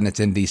of a sudden it's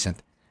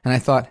indecent. And I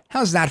thought,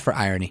 how's that for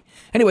irony?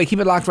 Anyway, keep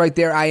it locked right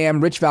there. I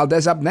am Rich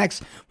Valdez. Up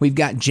next, we've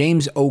got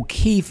James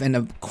O'Keefe and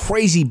a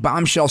crazy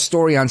bombshell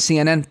story on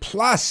CNN.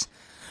 Plus,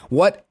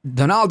 what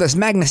Donaldus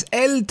Magnus,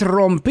 El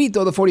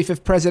Trompito, the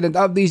 45th president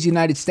of these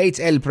United States,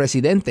 El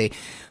Presidente,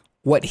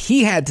 what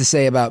he had to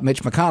say about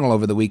Mitch McConnell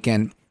over the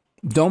weekend.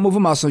 Don't move a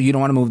muscle. You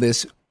don't want to move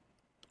this.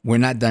 We're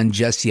not done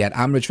just yet.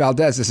 I'm Rich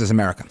Valdez. This is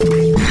America.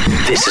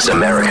 This is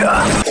America.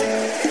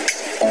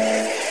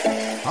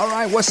 All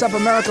right, what's up,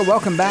 America?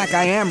 Welcome back.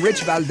 I am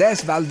Rich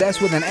Valdez, Valdez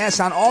with an S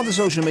on all the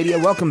social media.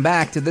 Welcome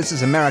back to This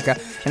is America.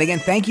 And again,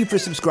 thank you for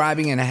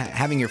subscribing and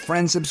having your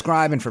friends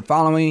subscribe and for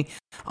following me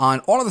on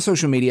all of the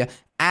social media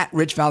at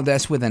Rich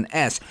Valdez with an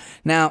S.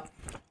 Now,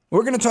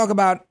 we're going to talk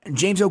about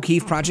James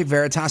O'Keefe, Project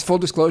Veritas. Full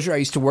disclosure, I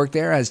used to work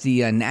there as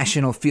the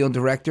National Field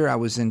Director. I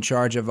was in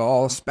charge of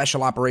all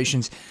special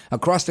operations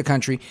across the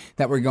country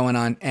that were going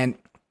on. And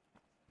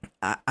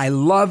I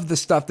love the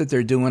stuff that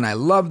they're doing. I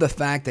love the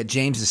fact that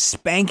James is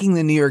spanking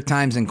the New York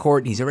Times in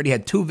court. He's already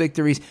had 2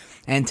 victories.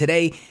 And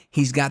today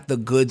he's got the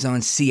goods on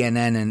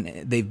CNN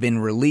and they've been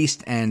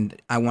released.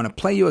 And I want to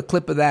play you a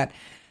clip of that.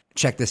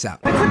 Check this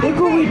out. Look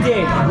what we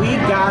did. We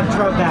got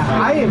Trump out.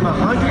 I am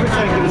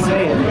 100% going to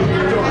say it.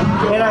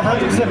 And I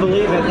 100%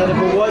 believe it. That if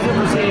it wasn't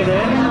for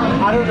CNN,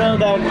 I don't know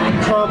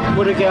that Trump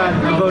would have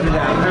got voted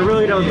out. I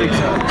really don't think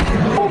so.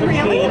 Oh,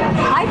 really?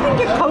 I think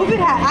if COVID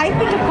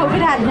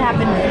hadn't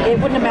happened, it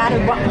wouldn't have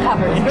mattered what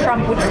covered, and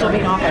Trump would still be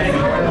in office.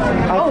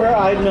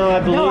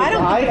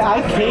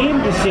 I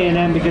came to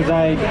CNN because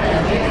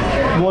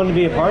I wanted to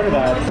be a part of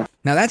that.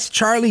 Now that's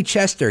Charlie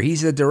Chester.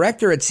 He's a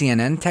director at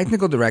CNN,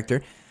 technical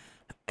director.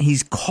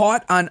 He's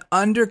caught on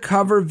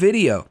undercover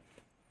video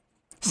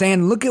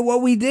saying, look at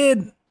what we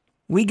did.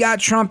 We got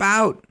Trump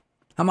out.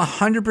 I'm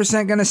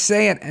 100% going to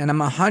say it, and I'm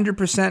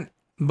 100%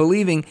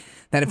 believing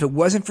that if it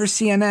wasn't for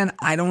CNN,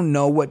 I don't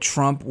know what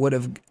Trump would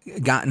have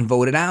gotten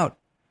voted out.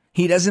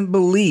 He doesn't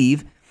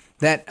believe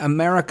that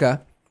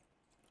America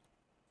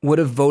would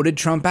have voted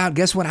Trump out.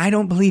 Guess what? I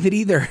don't believe it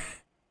either.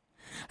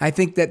 I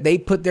think that they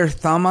put their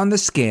thumb on the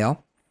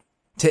scale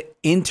to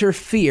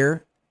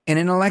interfere in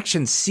an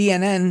election.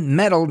 CNN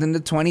meddled in the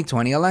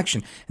 2020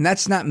 election. And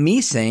that's not me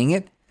saying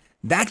it.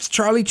 That's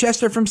Charlie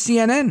Chester from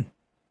CNN.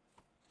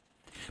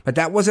 But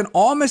that wasn't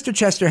all Mr.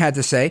 Chester had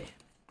to say.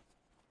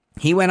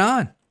 He went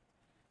on.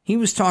 He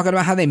was talking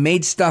about how they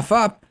made stuff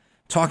up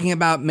talking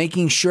about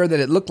making sure that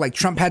it looked like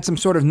Trump had some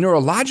sort of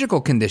neurological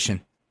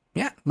condition.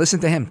 Yeah, listen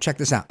to him. Check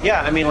this out.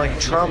 Yeah, I mean, like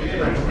Trump,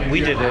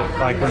 we did it.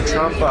 Like when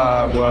Trump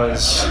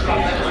was,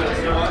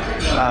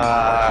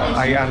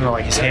 I don't know,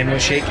 like his hand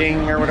was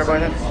shaking or whatever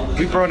like that.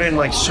 We brought in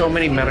like so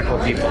many medical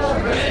people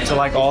to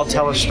like all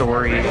tell a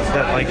story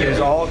that like it was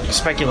all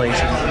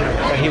speculation.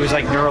 That he was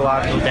like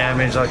neurological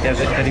damage, like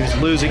that he was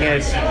losing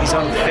it. He's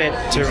unfit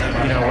to,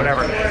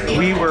 whatever.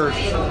 We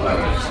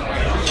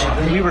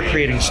were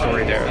creating a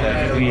story there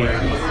that we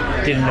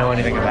didn't know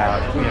anything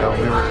about.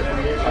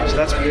 So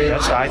that's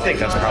I think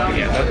that's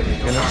propaganda.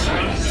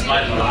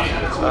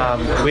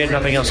 We had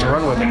nothing else to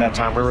run with at that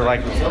time. We were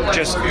like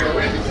just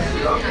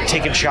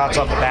taking shots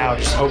off the bow,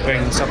 just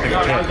hoping something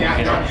would hit.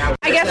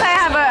 I guess I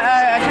have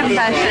a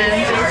confession.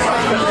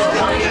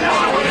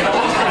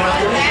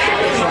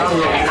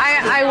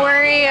 I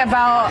worry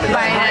about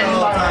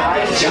Biden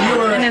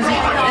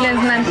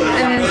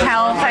and his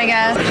health, I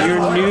guess. Your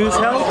news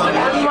health?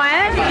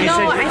 What?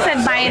 I said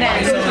Biden,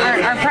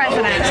 our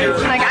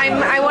president. Like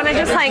I want to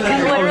just like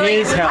literally.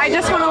 I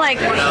just want to like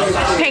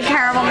take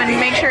care of him and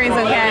make sure he's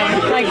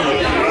okay. Like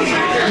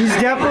he's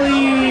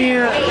definitely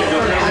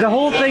the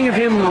whole thing of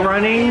him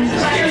running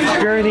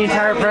during the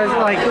entire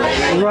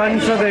run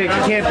for the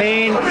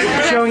campaign,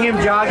 showing him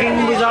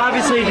jogging was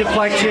obviously a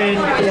deflection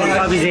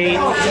of his age,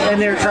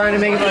 and they're trying to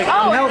make him like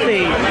I'm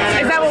healthy.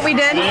 Is that what we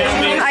did?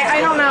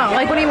 I don't know.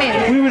 Like what do you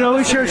mean? We would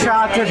always show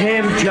shots of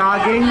him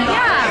jogging.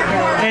 Yeah.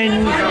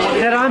 And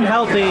that I'm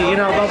healthy,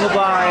 blah blah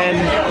blah,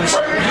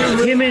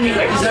 and him in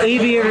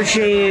aviator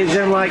shades,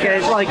 and like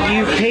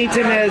you paint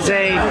him as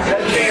a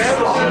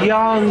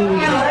young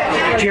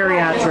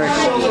geriatric.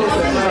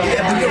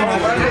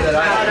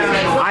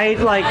 I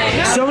like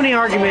so many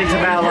arguments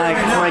about like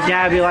my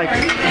dad be like,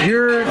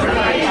 you're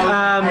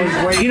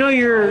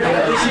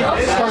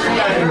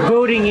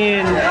voting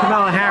in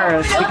Kamala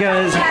Harris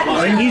because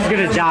he's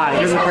gonna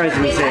die in the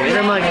presidency, and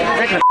I'm like,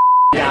 that could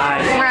die.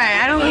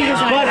 Right, I don't think he's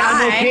gonna die.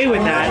 I'm okay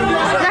with that.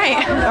 Right.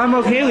 I'm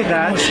okay with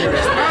that.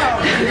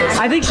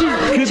 I think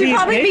she'd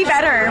probably be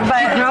better, but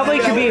she probably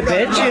could be a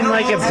bitch in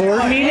like a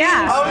board meeting.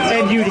 Yeah.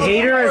 And you'd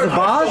hate her as a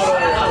boss.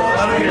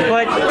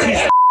 But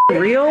she's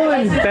real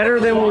and better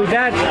than what we've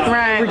had.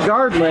 Right.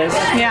 Regardless.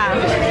 Yeah.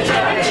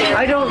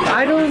 I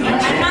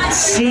don't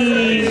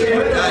see.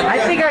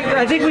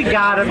 I think we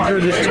got him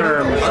through this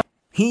term.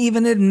 He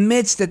even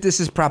admits that this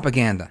is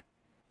propaganda.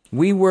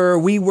 We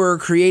were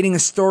creating a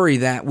story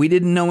that we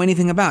didn't know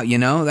anything about,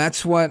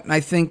 That's what I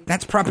think,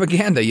 that's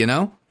propaganda,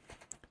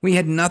 We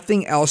had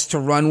nothing else to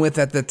run with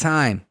at the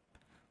time.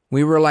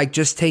 We were like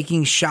just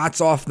taking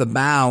shots off the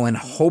bow and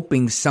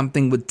hoping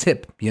something would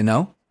tip,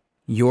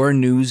 Your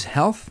news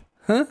health?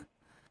 Huh?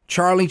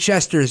 Charlie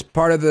Chester is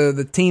part of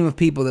the team of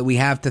people that we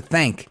have to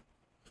thank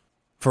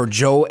for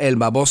Joe El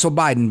Baboso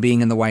Biden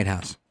being in the White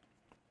House.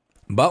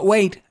 But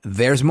wait,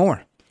 there's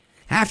more.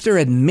 After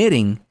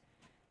admitting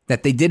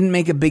that they didn't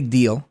make a big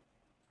deal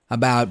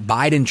about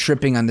Biden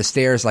tripping on the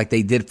stairs like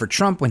they did for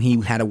Trump when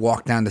he had to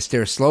walk down the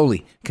stairs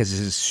slowly because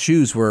his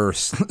shoes were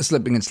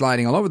slipping and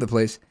sliding all over the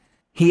place,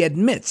 he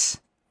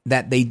admits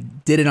that they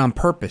did it on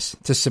purpose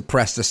to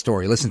suppress the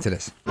story. Listen to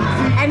this.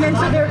 And then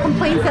so there are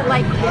complaints that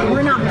like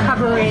we're not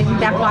covering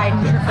that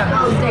Biden tripped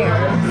up the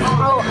stairs.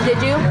 Oh,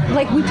 did you?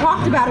 Like we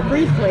talked about it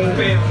briefly,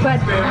 but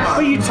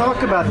you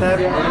talk about that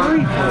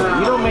briefly.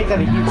 You don't make that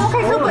a huge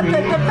okay, so but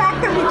the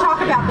fact that we talk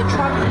about the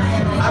Trump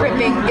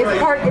tripping is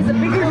a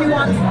bigger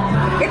nuance.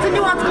 It's a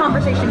nuanced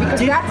conversation because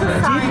that's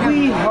a sign. Did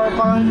we harp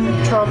on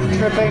Trump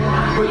tripping?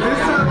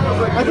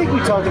 I think we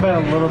talked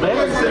about it a little bit.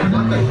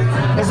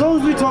 As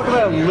long as we talk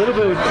about it a little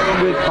bit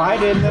with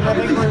Biden, then I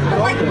think we're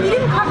like we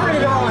didn't cover it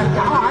at all on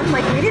Don.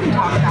 Like we didn't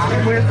talk about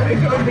it. Whereas if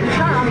it had been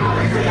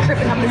Trump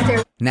tripping up the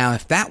stairs. Now,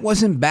 if that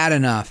wasn't bad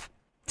enough,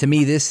 to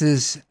me, this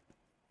is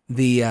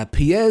the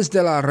pièce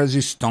de la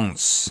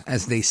résistance,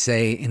 as they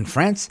say in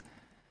France.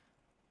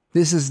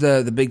 This is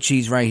the big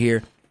cheese right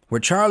here,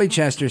 where Charlie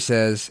Chester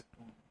says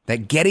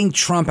that getting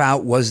Trump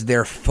out was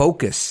their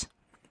focus.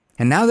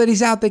 And now that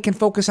he's out, they can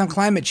focus on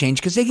climate change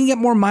because they can get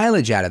more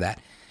mileage out of that.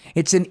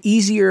 It's an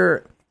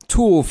easier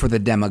tool for the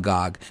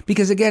demagogue.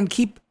 Because again,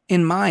 keep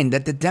in mind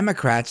that the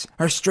Democrats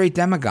are straight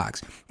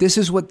demagogues. This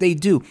is what they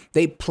do.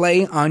 They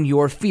play on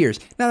your fears.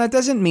 Now, that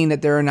doesn't mean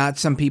that there are not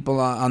some people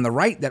on the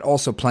right that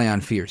also play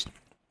on fears.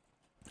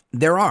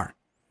 There are.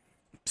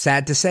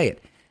 Sad to say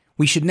it.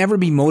 We should never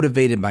be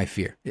motivated by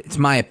fear. It's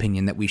my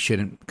opinion that we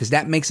shouldn't, because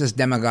that makes us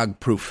demagogue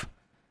proof.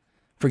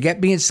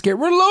 Forget being scared.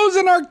 We're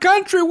losing our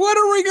country. What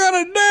are we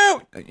going to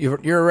do?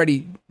 You're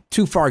already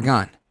too far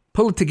gone.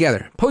 Pull it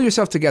together. Pull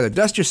yourself together.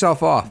 Dust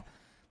yourself off.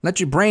 Let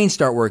your brain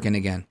start working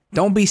again.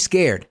 Don't be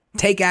scared.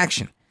 Take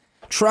action.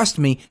 Trust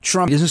me,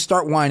 Trump doesn't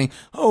start whining,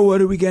 oh,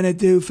 what are we going to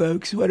do,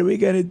 folks? What are we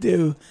going to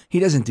do? He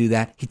doesn't do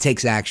that. He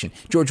takes action.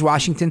 George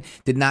Washington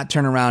did not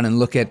turn around and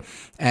look at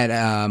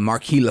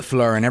Marquis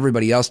Lafleur and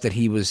everybody else that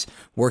he was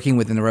working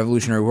with in the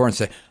Revolutionary War and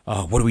say,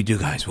 oh, what do we do,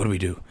 guys? What do we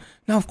do?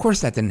 No, of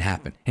course that didn't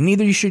happen. And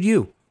neither should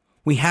you.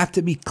 We have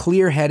to be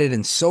clear-headed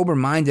and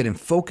sober-minded and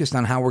focused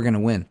on how we're going to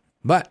win.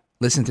 But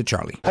Listen to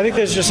Charlie. I think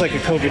there's just like a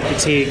COVID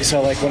fatigue.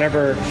 So like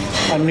whenever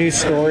a new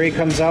story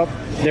comes up,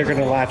 they're going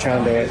to latch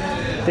onto it.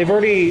 They've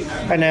already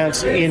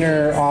announced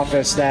inner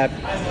office that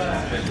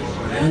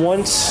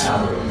once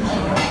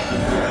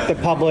the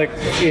public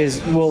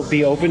will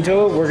be open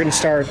to it, we're going to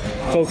start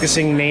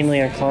focusing mainly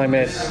on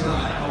climate,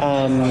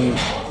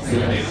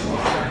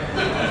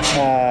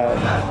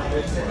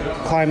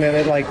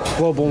 climate like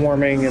global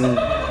warming, and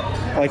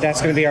like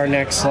that's going to be our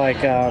next like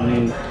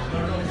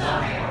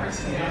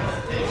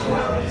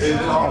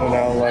I don't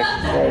know, like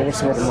what's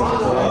the word I'm looking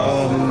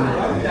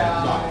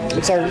for?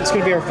 It's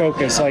going to be our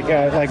focus. Like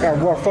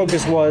our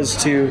focus was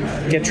to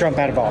get Trump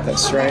out of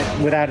office, right?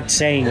 Without it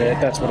saying it,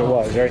 that's what it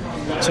was, right?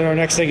 So our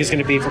next thing is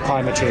going to be for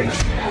climate change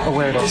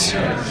awareness.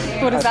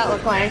 What does that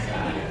look like?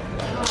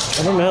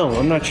 I don't know.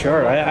 I'm not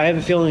sure. I have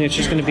a feeling it's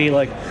just going to be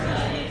like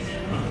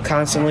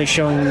constantly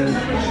showing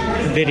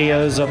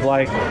videos of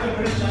like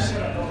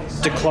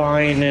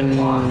decline in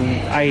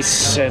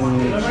ice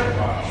and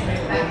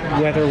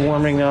weather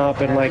warming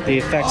up and like the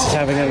effects it's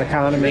having on the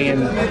economy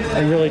and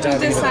really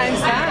diving into it. Who decides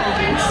that?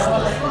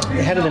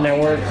 The head of the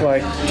network,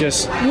 like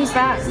just... Who's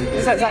that?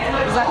 Is that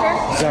Zucker?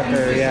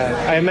 Zucker,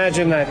 yeah. I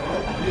imagine that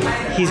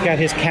he's got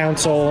his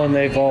council and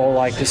they've all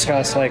like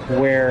discussed like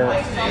where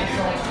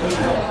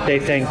they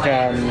think...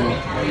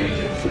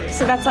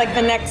 So that's like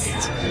the next...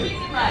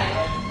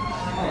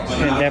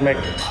 pandemic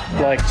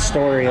like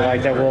story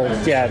like that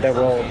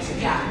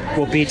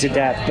will beat to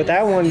death, but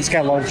that one's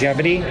got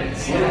longevity, you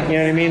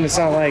know what I mean? It's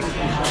not like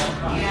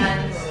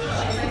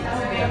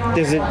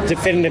there's a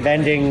definitive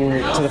ending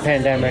to the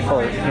pandemic,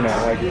 or you know,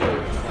 like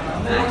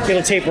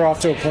it'll taper off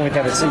to a point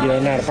that it's, you know,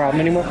 not a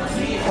problem anymore.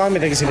 I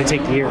think it's going to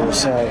take years,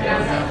 so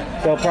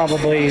they'll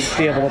probably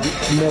be able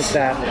to milk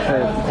that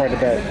for quite a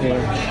bit, you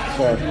know.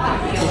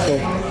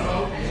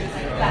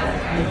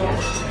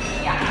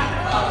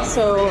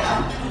 So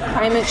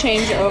climate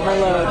change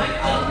overload.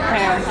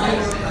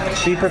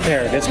 Be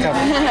prepared. It's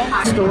coming.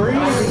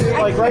 Stories?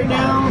 Like right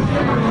now,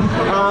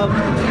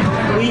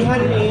 we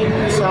had an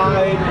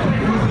inside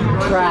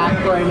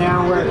track right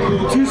now where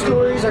 2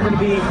 stories are going to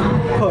be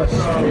pushed.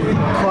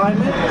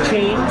 Climate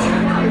change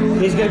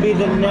is going to be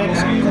the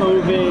next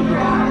COVID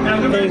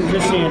thing for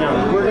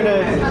CNN.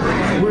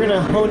 We're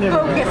gonna hone it.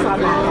 Focus on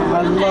that.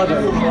 I love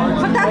it.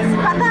 But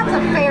that's a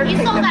fair thing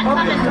to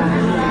focus on.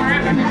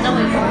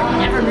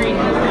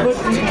 But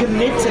to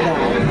commit to that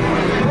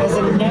as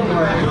a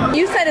network.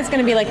 You said it's going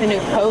to be like the new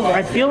COVID.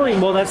 I feel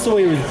like, well, that's the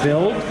way it was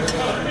built.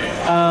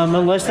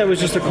 Unless that was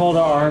just a call to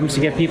arms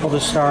to get people to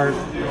start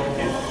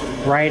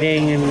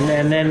writing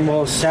and then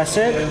we'll assess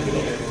it.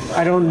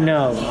 I don't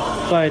know.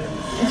 But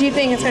do you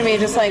think it's going to be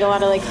just like a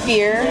lot of like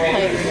fear,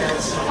 like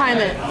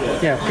climate?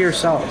 Yeah, fear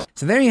sells.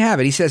 So there you have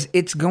it. He says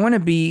it's going to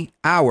be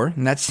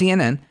and that's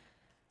CNN,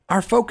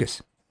 our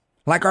focus.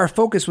 Like our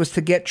focus was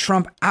to get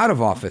Trump out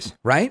of office,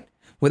 right?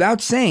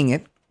 Without saying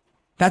it,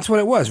 that's what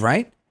it was,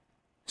 right?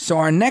 So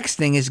our next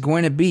thing is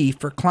going to be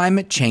for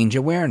climate change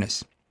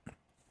awareness.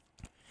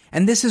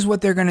 And this is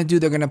what they're going to do.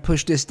 They're going to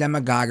push this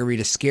demagoguery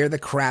to scare the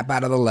crap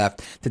out of the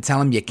left, to tell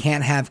them you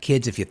can't have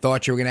kids if you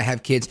thought you were going to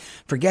have kids.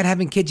 Forget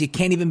having kids. You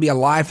can't even be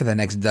alive for the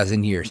next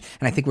dozen years.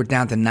 And I think we're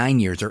down to 9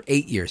 years or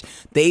 8 years.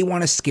 They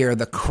want to scare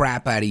the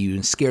crap out of you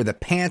and scare the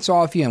pants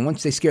off you. And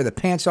once they scare the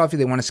pants off you,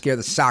 they want to scare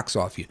the socks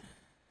off you.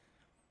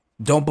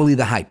 Don't believe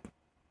the hype.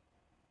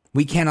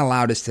 We can't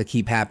allow this to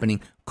keep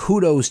happening.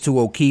 Kudos to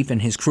O'Keefe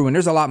and his crew. And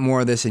there's a lot more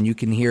of this, and you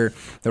can hear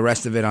the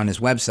rest of it on his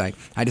website.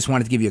 I just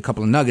wanted to give you a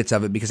couple of nuggets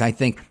of it because I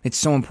think it's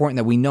so important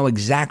that we know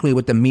exactly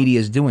what the media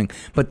is doing.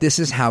 But this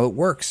is how it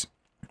works.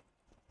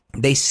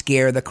 They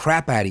scare the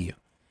crap out of you.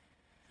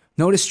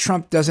 Notice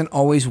Trump doesn't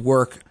always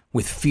work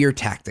with fear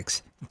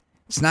tactics.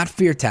 It's not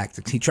fear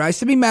tactics. He tries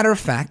to be matter of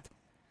fact.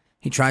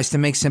 He tries to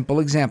make simple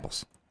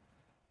examples.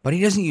 But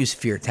he doesn't use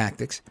fear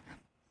tactics.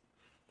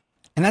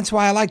 And that's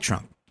why I like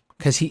Trump.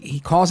 Because he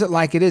calls it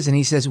like it is, and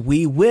he says,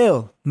 we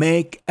will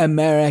make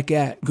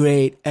America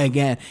great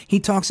again.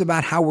 He talks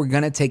about how we're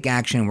going to take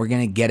action, we're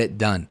going to get it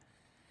done.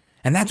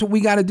 And that's what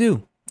we got to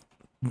do.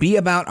 Be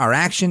about our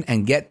action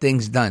and get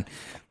things done.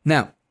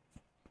 Now,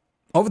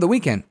 over the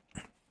weekend,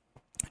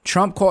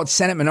 Trump called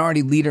Senate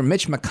Minority Leader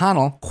Mitch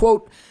McConnell,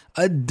 quote,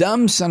 a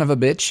dumb son of a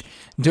bitch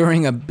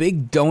during a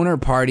big donor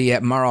party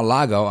at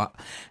Mar-a-Lago,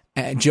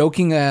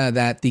 joking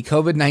that the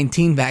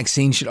COVID-19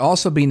 vaccine should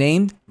also be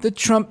named the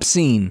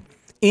Trumpscene.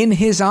 In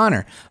his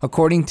honor,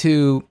 according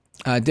to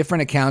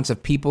different accounts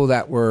of people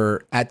that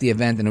were at the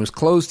event, and it was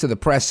closed to the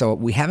press, so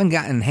we haven't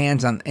gotten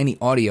hands on any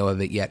audio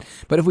of it yet.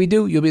 But if we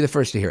do, you'll be the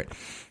first to hear it.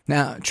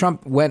 Now,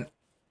 Trump went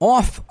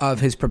off of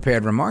his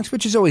prepared remarks,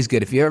 which is always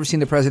good. If you've ever seen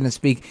the president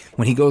speak,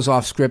 when he goes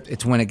off script,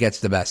 it's when it gets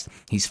the best.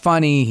 He's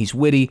funny, he's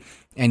witty,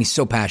 and he's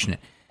so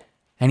passionate.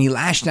 And he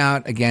lashed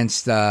out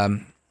against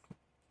Mitch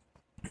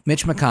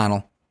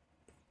McConnell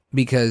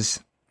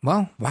because,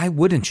 well, why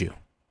wouldn't you?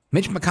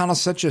 Mitch McConnell's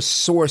such a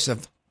source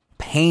of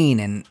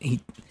pain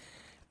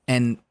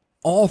and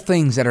all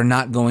things that are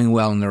not going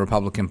well in the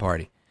Republican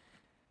Party.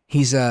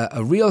 He's a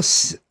real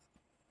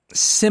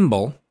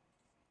symbol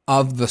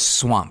of the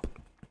swamp.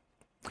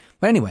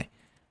 But anyway,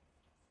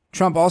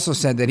 Trump also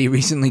said that he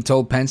recently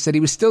told Pence that he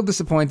was still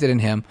disappointed in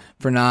him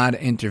for not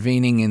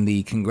intervening in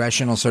the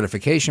congressional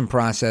certification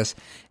process.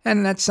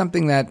 And that's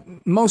something that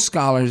most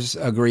scholars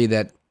agree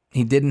that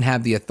he didn't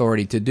have the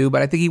authority to do.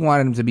 But I think he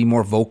wanted him to be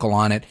more vocal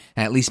on it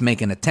and at least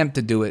make an attempt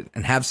to do it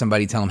and have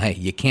somebody tell him, hey,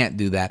 you can't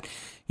do that,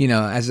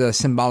 as a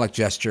symbolic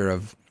gesture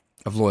of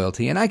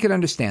loyalty. And I could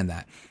understand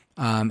that.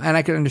 And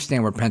I could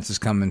understand where Pence is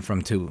coming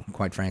from, too,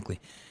 quite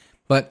frankly.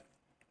 But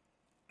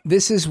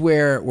this is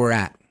where we're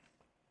at.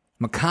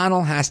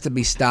 McConnell has to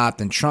be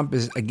stopped, and Trump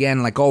is,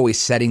 again, like always,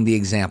 setting the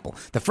example.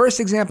 The first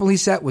example he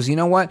set was, you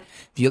know what?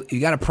 If you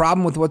got a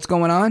problem with what's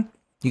going on,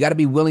 you got to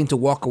be willing to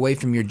walk away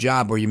from your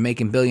job where you're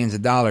making billions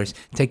of dollars,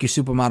 take your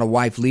supermodel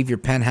wife, leave your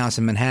penthouse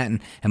in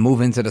Manhattan, and move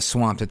into the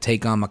swamp to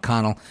take on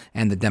McConnell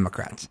and the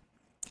Democrats.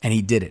 And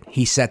he did it.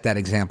 He set that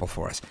example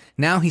for us.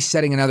 Now he's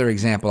setting another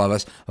example of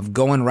us, of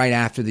going right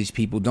after these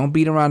people. Don't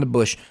beat around the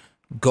bush.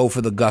 Go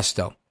for the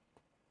gusto.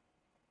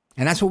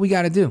 And that's what we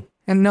got to do.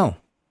 And no,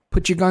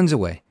 put your guns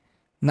away.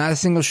 Not a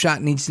single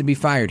shot needs to be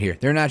fired here.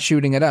 They're not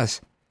shooting at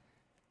us.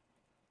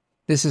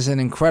 This is an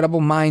incredible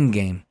mind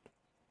game.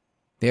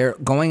 They're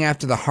going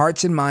after the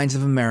hearts and minds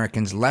of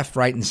Americans, left,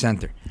 right, and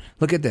center.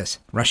 Look at this.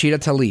 Rashida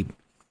Tlaib.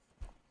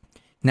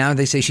 Now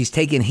they say she's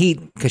taking heat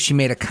because she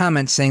made a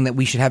comment saying that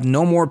we should have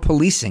no more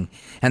policing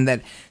and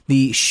that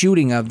the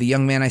shooting of the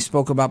young man I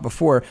spoke about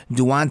before,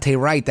 Duante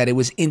Wright, that it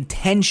was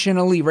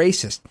intentionally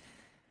racist.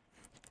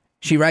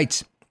 She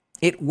writes,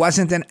 it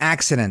wasn't an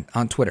accident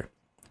on Twitter.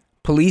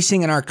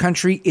 Policing in our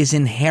country is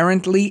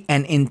inherently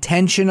and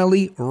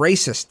intentionally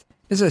racist.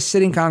 This is a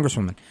sitting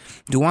congresswoman.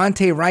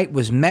 Duante Wright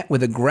was met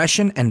with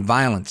aggression and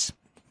violence.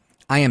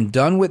 I am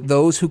done with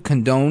those who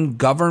condone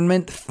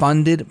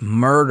government-funded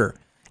murder.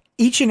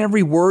 Each and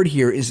every word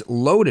here is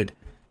loaded.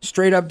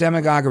 Straight up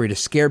demagoguery to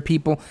scare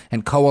people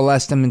and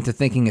coalesce them into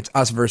thinking it's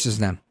us versus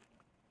them.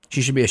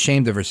 She should be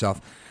ashamed of herself.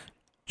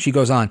 She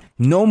goes on,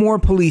 no more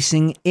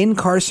policing,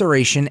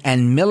 incarceration,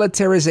 and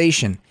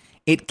militarization.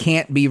 It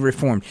can't be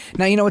reformed.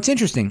 Now, what's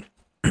interesting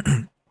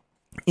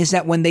is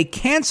that when they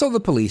cancel the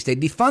police, they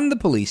defund the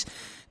police,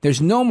 there's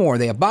no more.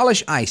 They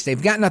abolish ICE.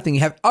 They've got nothing.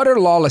 You have utter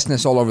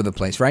lawlessness all over the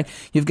place, right?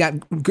 You've got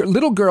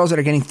little girls that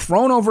are getting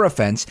thrown over a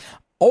fence,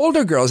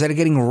 older girls that are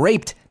getting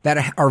raped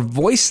that are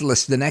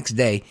voiceless the next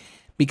day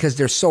because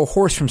they're so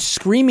hoarse from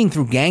screaming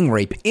through gang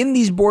rape in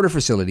these border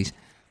facilities.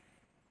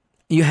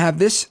 You have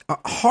this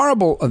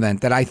horrible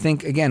event that I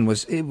think, again,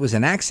 was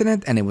an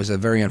accident, and it was a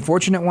very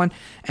unfortunate one,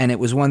 and it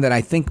was one that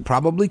I think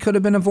probably could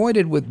have been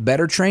avoided with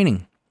better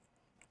training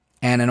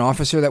and an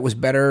officer that was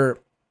better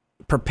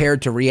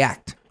prepared to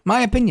react.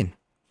 My opinion.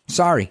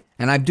 Sorry,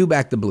 and I do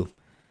back the blue.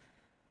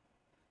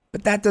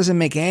 But that doesn't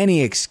make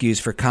any excuse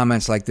for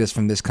comments like this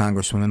from this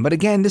congresswoman. But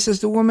again, this is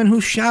the woman who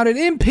shouted,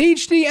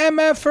 impeach the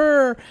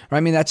MFer. I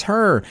mean, that's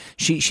her.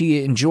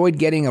 She enjoyed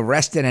getting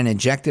arrested and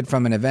ejected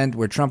from an event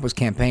where Trump was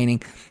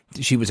campaigning.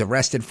 She was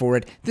arrested for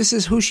it. This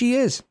is who she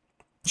is.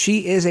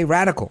 She is a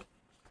radical.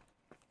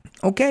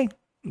 Okay,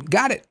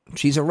 got it.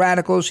 She's a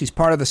radical. She's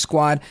part of the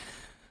squad.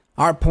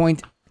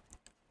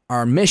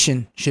 Our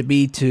mission should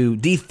be to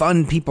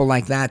defund people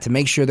like that, to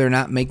make sure they're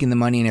not making the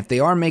money. And if they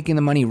are making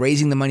the money,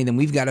 raising the money, then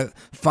we've got to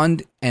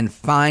fund and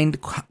find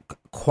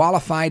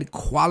qualified,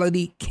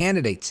 quality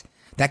candidates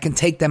that can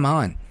take them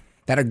on,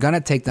 that are going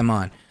to take them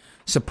on.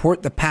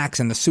 Support the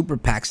PACs and the super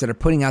PACs that are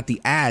putting out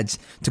the ads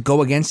to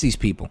go against these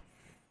people.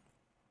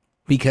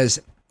 Because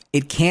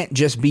it can't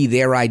just be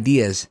their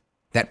ideas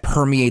that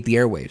permeate the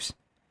airwaves.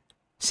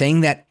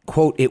 Saying that,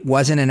 quote, it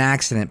wasn't an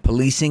accident,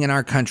 policing in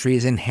our country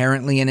is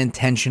inherently and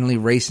intentionally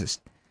racist.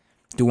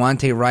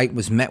 Duante Wright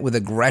was met with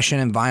aggression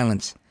and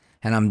violence,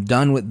 and I'm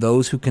done with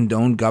those who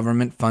condone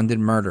government-funded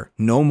murder.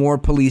 No more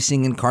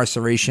policing,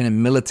 incarceration,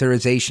 and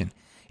militarization.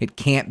 It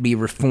can't be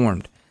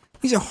reformed.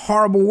 These are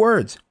horrible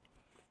words.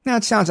 Now,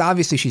 it sounds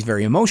obviously she's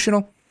very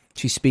emotional.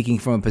 She's speaking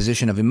from a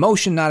position of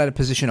emotion, not at a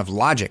position of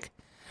logic.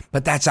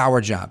 But that's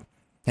our job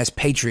as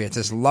patriots,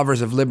 as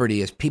lovers of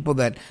liberty, as people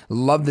that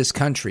love this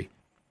country.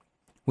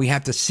 We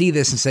have to see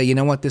this and say, you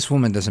know what? This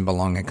woman doesn't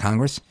belong in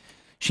Congress.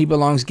 She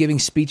belongs giving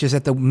speeches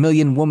at the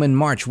Million Woman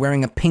March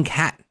wearing a pink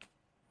hat.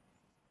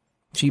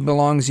 She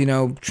belongs,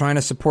 trying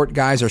to support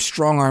guys or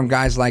strong-arm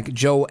guys like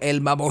Joe El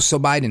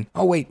Baboso Biden.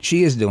 Oh, wait,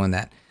 she is doing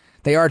that.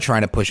 They are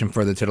trying to push him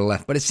further to the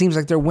left, but it seems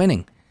like they're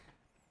winning.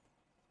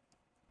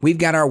 We've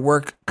got our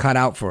work cut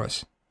out for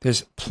us.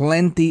 There's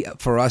plenty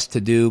for us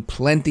to do,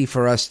 plenty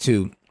for us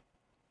to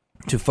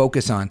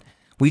focus on.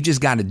 We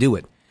just got to do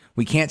it.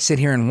 We can't sit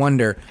here and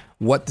wonder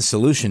what the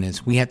solution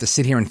is. We have to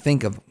sit here and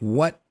think of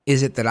what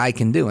is it that I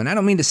can do. And I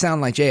don't mean to sound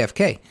like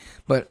JFK,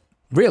 but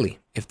really,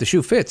 if the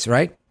shoe fits,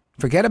 right?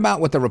 Forget about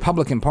what the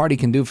Republican Party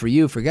can do for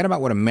you. Forget about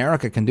what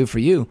America can do for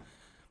you.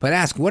 But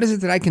ask, what is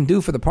it that I can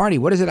do for the party?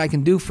 What is it I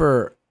can do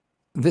for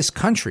this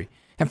country?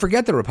 And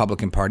forget the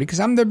Republican Party, because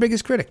I'm their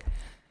biggest critic.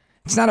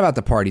 It's not about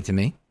the party to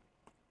me.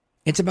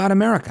 It's about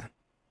America.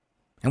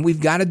 And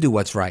we've got to do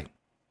what's right.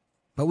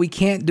 But we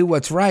can't do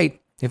what's right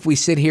if we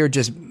sit here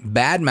just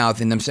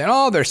bad-mouthing them, saying,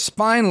 oh, they're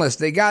spineless,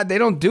 they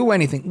don't do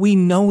anything. We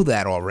know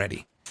that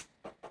already.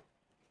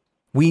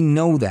 We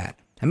know that.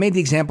 I made the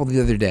example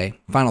the other day,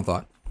 final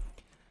thought,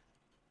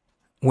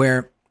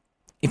 where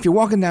if you're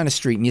walking down the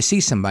street and you see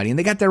somebody and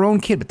they got their own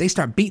kid, but they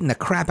start beating the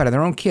crap out of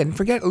their own kid, and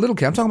forget a little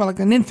kid, I'm talking about like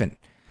an infant,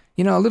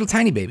 a little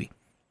tiny baby.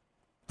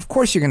 Of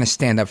course you're going to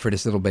stand up for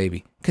this little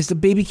baby because the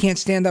baby can't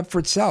stand up for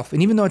itself.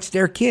 And even though it's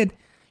their kid,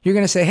 you're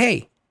going to say,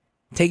 hey,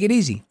 take it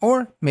easy.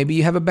 Or maybe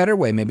you have a better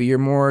way. Maybe you're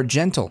more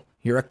gentle.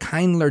 You're a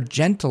kinder,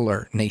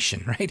 gentler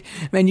nation, right?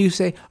 And you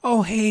say,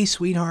 oh, hey,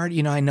 sweetheart,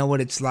 I know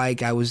what it's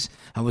like. I was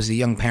a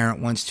young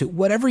parent once too.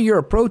 Whatever your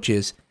approach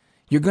is,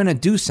 you're going to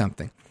do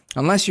something.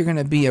 Unless you're going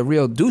to be a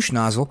real douche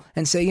nozzle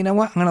and say, you know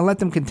what, I'm going to let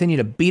them continue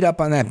to beat up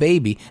on that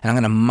baby and I'm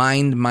going to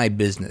mind my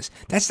business.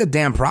 That's the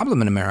damn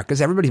problem in America,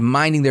 is everybody's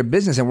minding their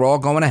business and we're all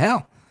going to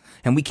hell.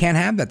 And we can't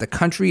have that. The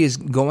country is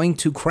going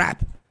to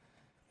crap.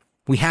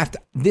 We have to.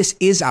 This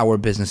is our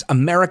business.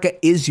 America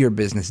is your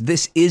business.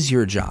 This is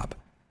your job.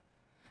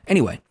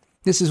 Anyway,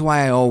 this is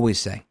why I always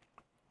say,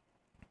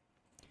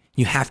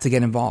 you have to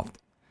get involved.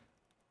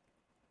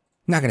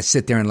 I'm not going to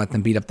sit there and let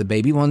them beat up the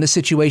baby. Well, in this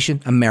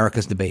situation,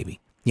 America's the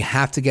baby. You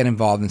have to get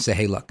involved and say,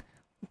 hey, look,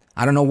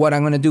 I don't know what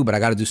I'm going to do, but I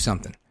got to do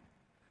something.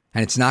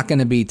 And it's not going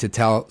to be to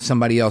tell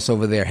somebody else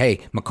over there, hey,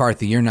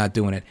 McCarthy, you're not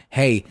doing it.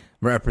 Hey,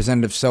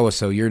 Representative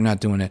so-and-so, you're not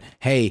doing it.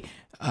 Hey,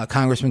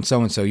 Congressman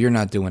so-and-so, you're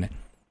not doing it.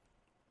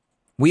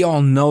 We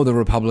all know the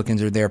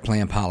Republicans are there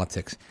playing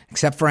politics,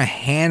 except for a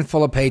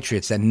handful of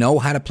patriots that know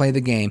how to play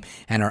the game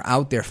and are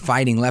out there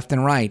fighting left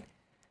and right.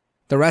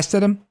 The rest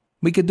of them,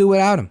 we could do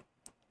without them.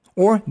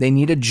 Or they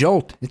need a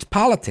jolt. It's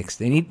politics.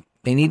 They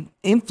need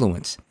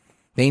influence.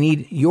 They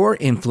need your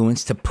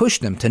influence to push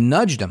them, to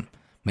nudge them.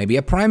 Maybe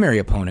a primary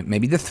opponent,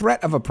 maybe the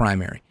threat of a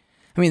primary.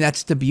 I mean,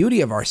 that's the beauty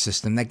of our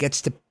system that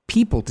gets the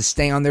people to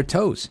stay on their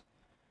toes.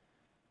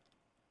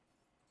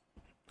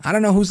 I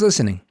don't know who's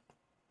listening,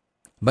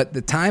 but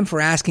the time for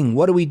asking,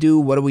 what do we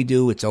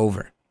do, it's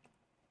over.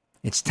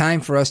 It's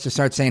time for us to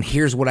start saying,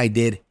 here's what I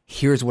did,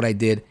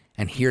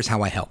 and here's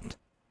how I helped.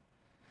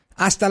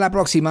 Hasta la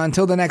próxima.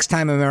 Until the next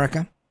time,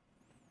 America.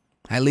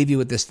 I leave you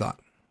with this thought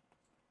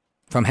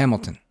from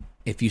Hamilton.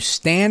 If you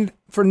stand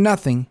for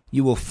nothing,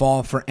 you will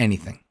fall for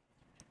anything.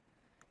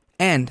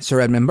 And Sir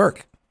Edmund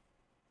Burke.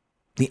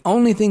 The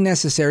only thing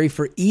necessary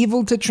for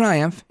evil to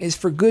triumph is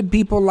for good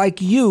people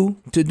like you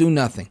to do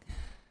nothing.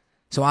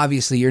 So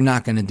obviously you're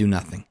not going to do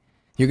nothing.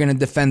 You're going to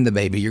defend the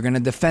baby. You're going to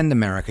defend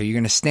America. You're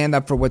going to stand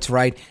up for what's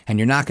right. And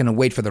you're not going to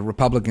wait for the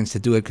Republicans to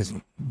do it because,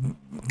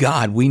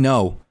 God, we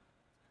know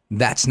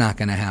that's not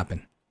going to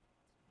happen.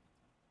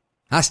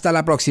 Hasta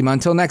la próxima.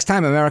 Until next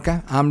time,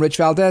 America. I'm Rich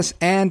Valdez,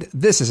 and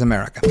this is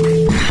America.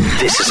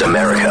 This is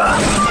America.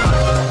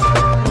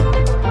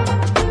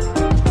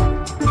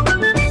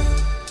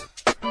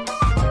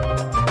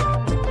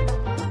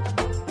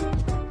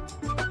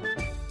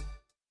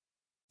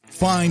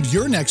 Find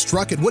your next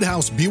truck at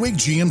Woodhouse Buick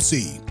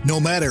GMC. No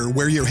matter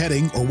where you're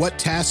heading or what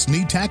tasks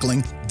need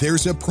tackling,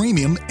 there's a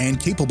premium and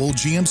capable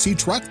GMC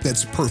truck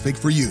that's perfect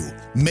for you.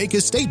 Make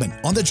a statement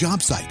on the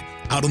job site,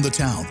 out on the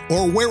town,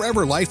 or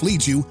wherever life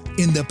leads you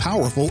in the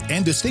powerful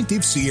and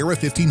distinctive Sierra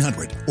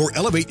 1500, or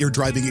elevate your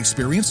driving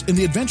experience in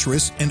the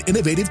adventurous and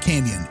innovative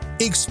Canyon.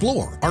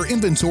 Explore our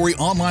inventory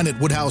online at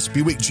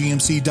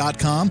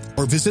WoodhouseBuickGMC.com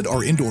or visit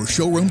our indoor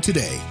showroom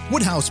today.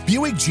 Woodhouse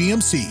Buick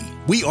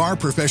GMC. We are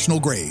professional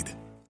grade.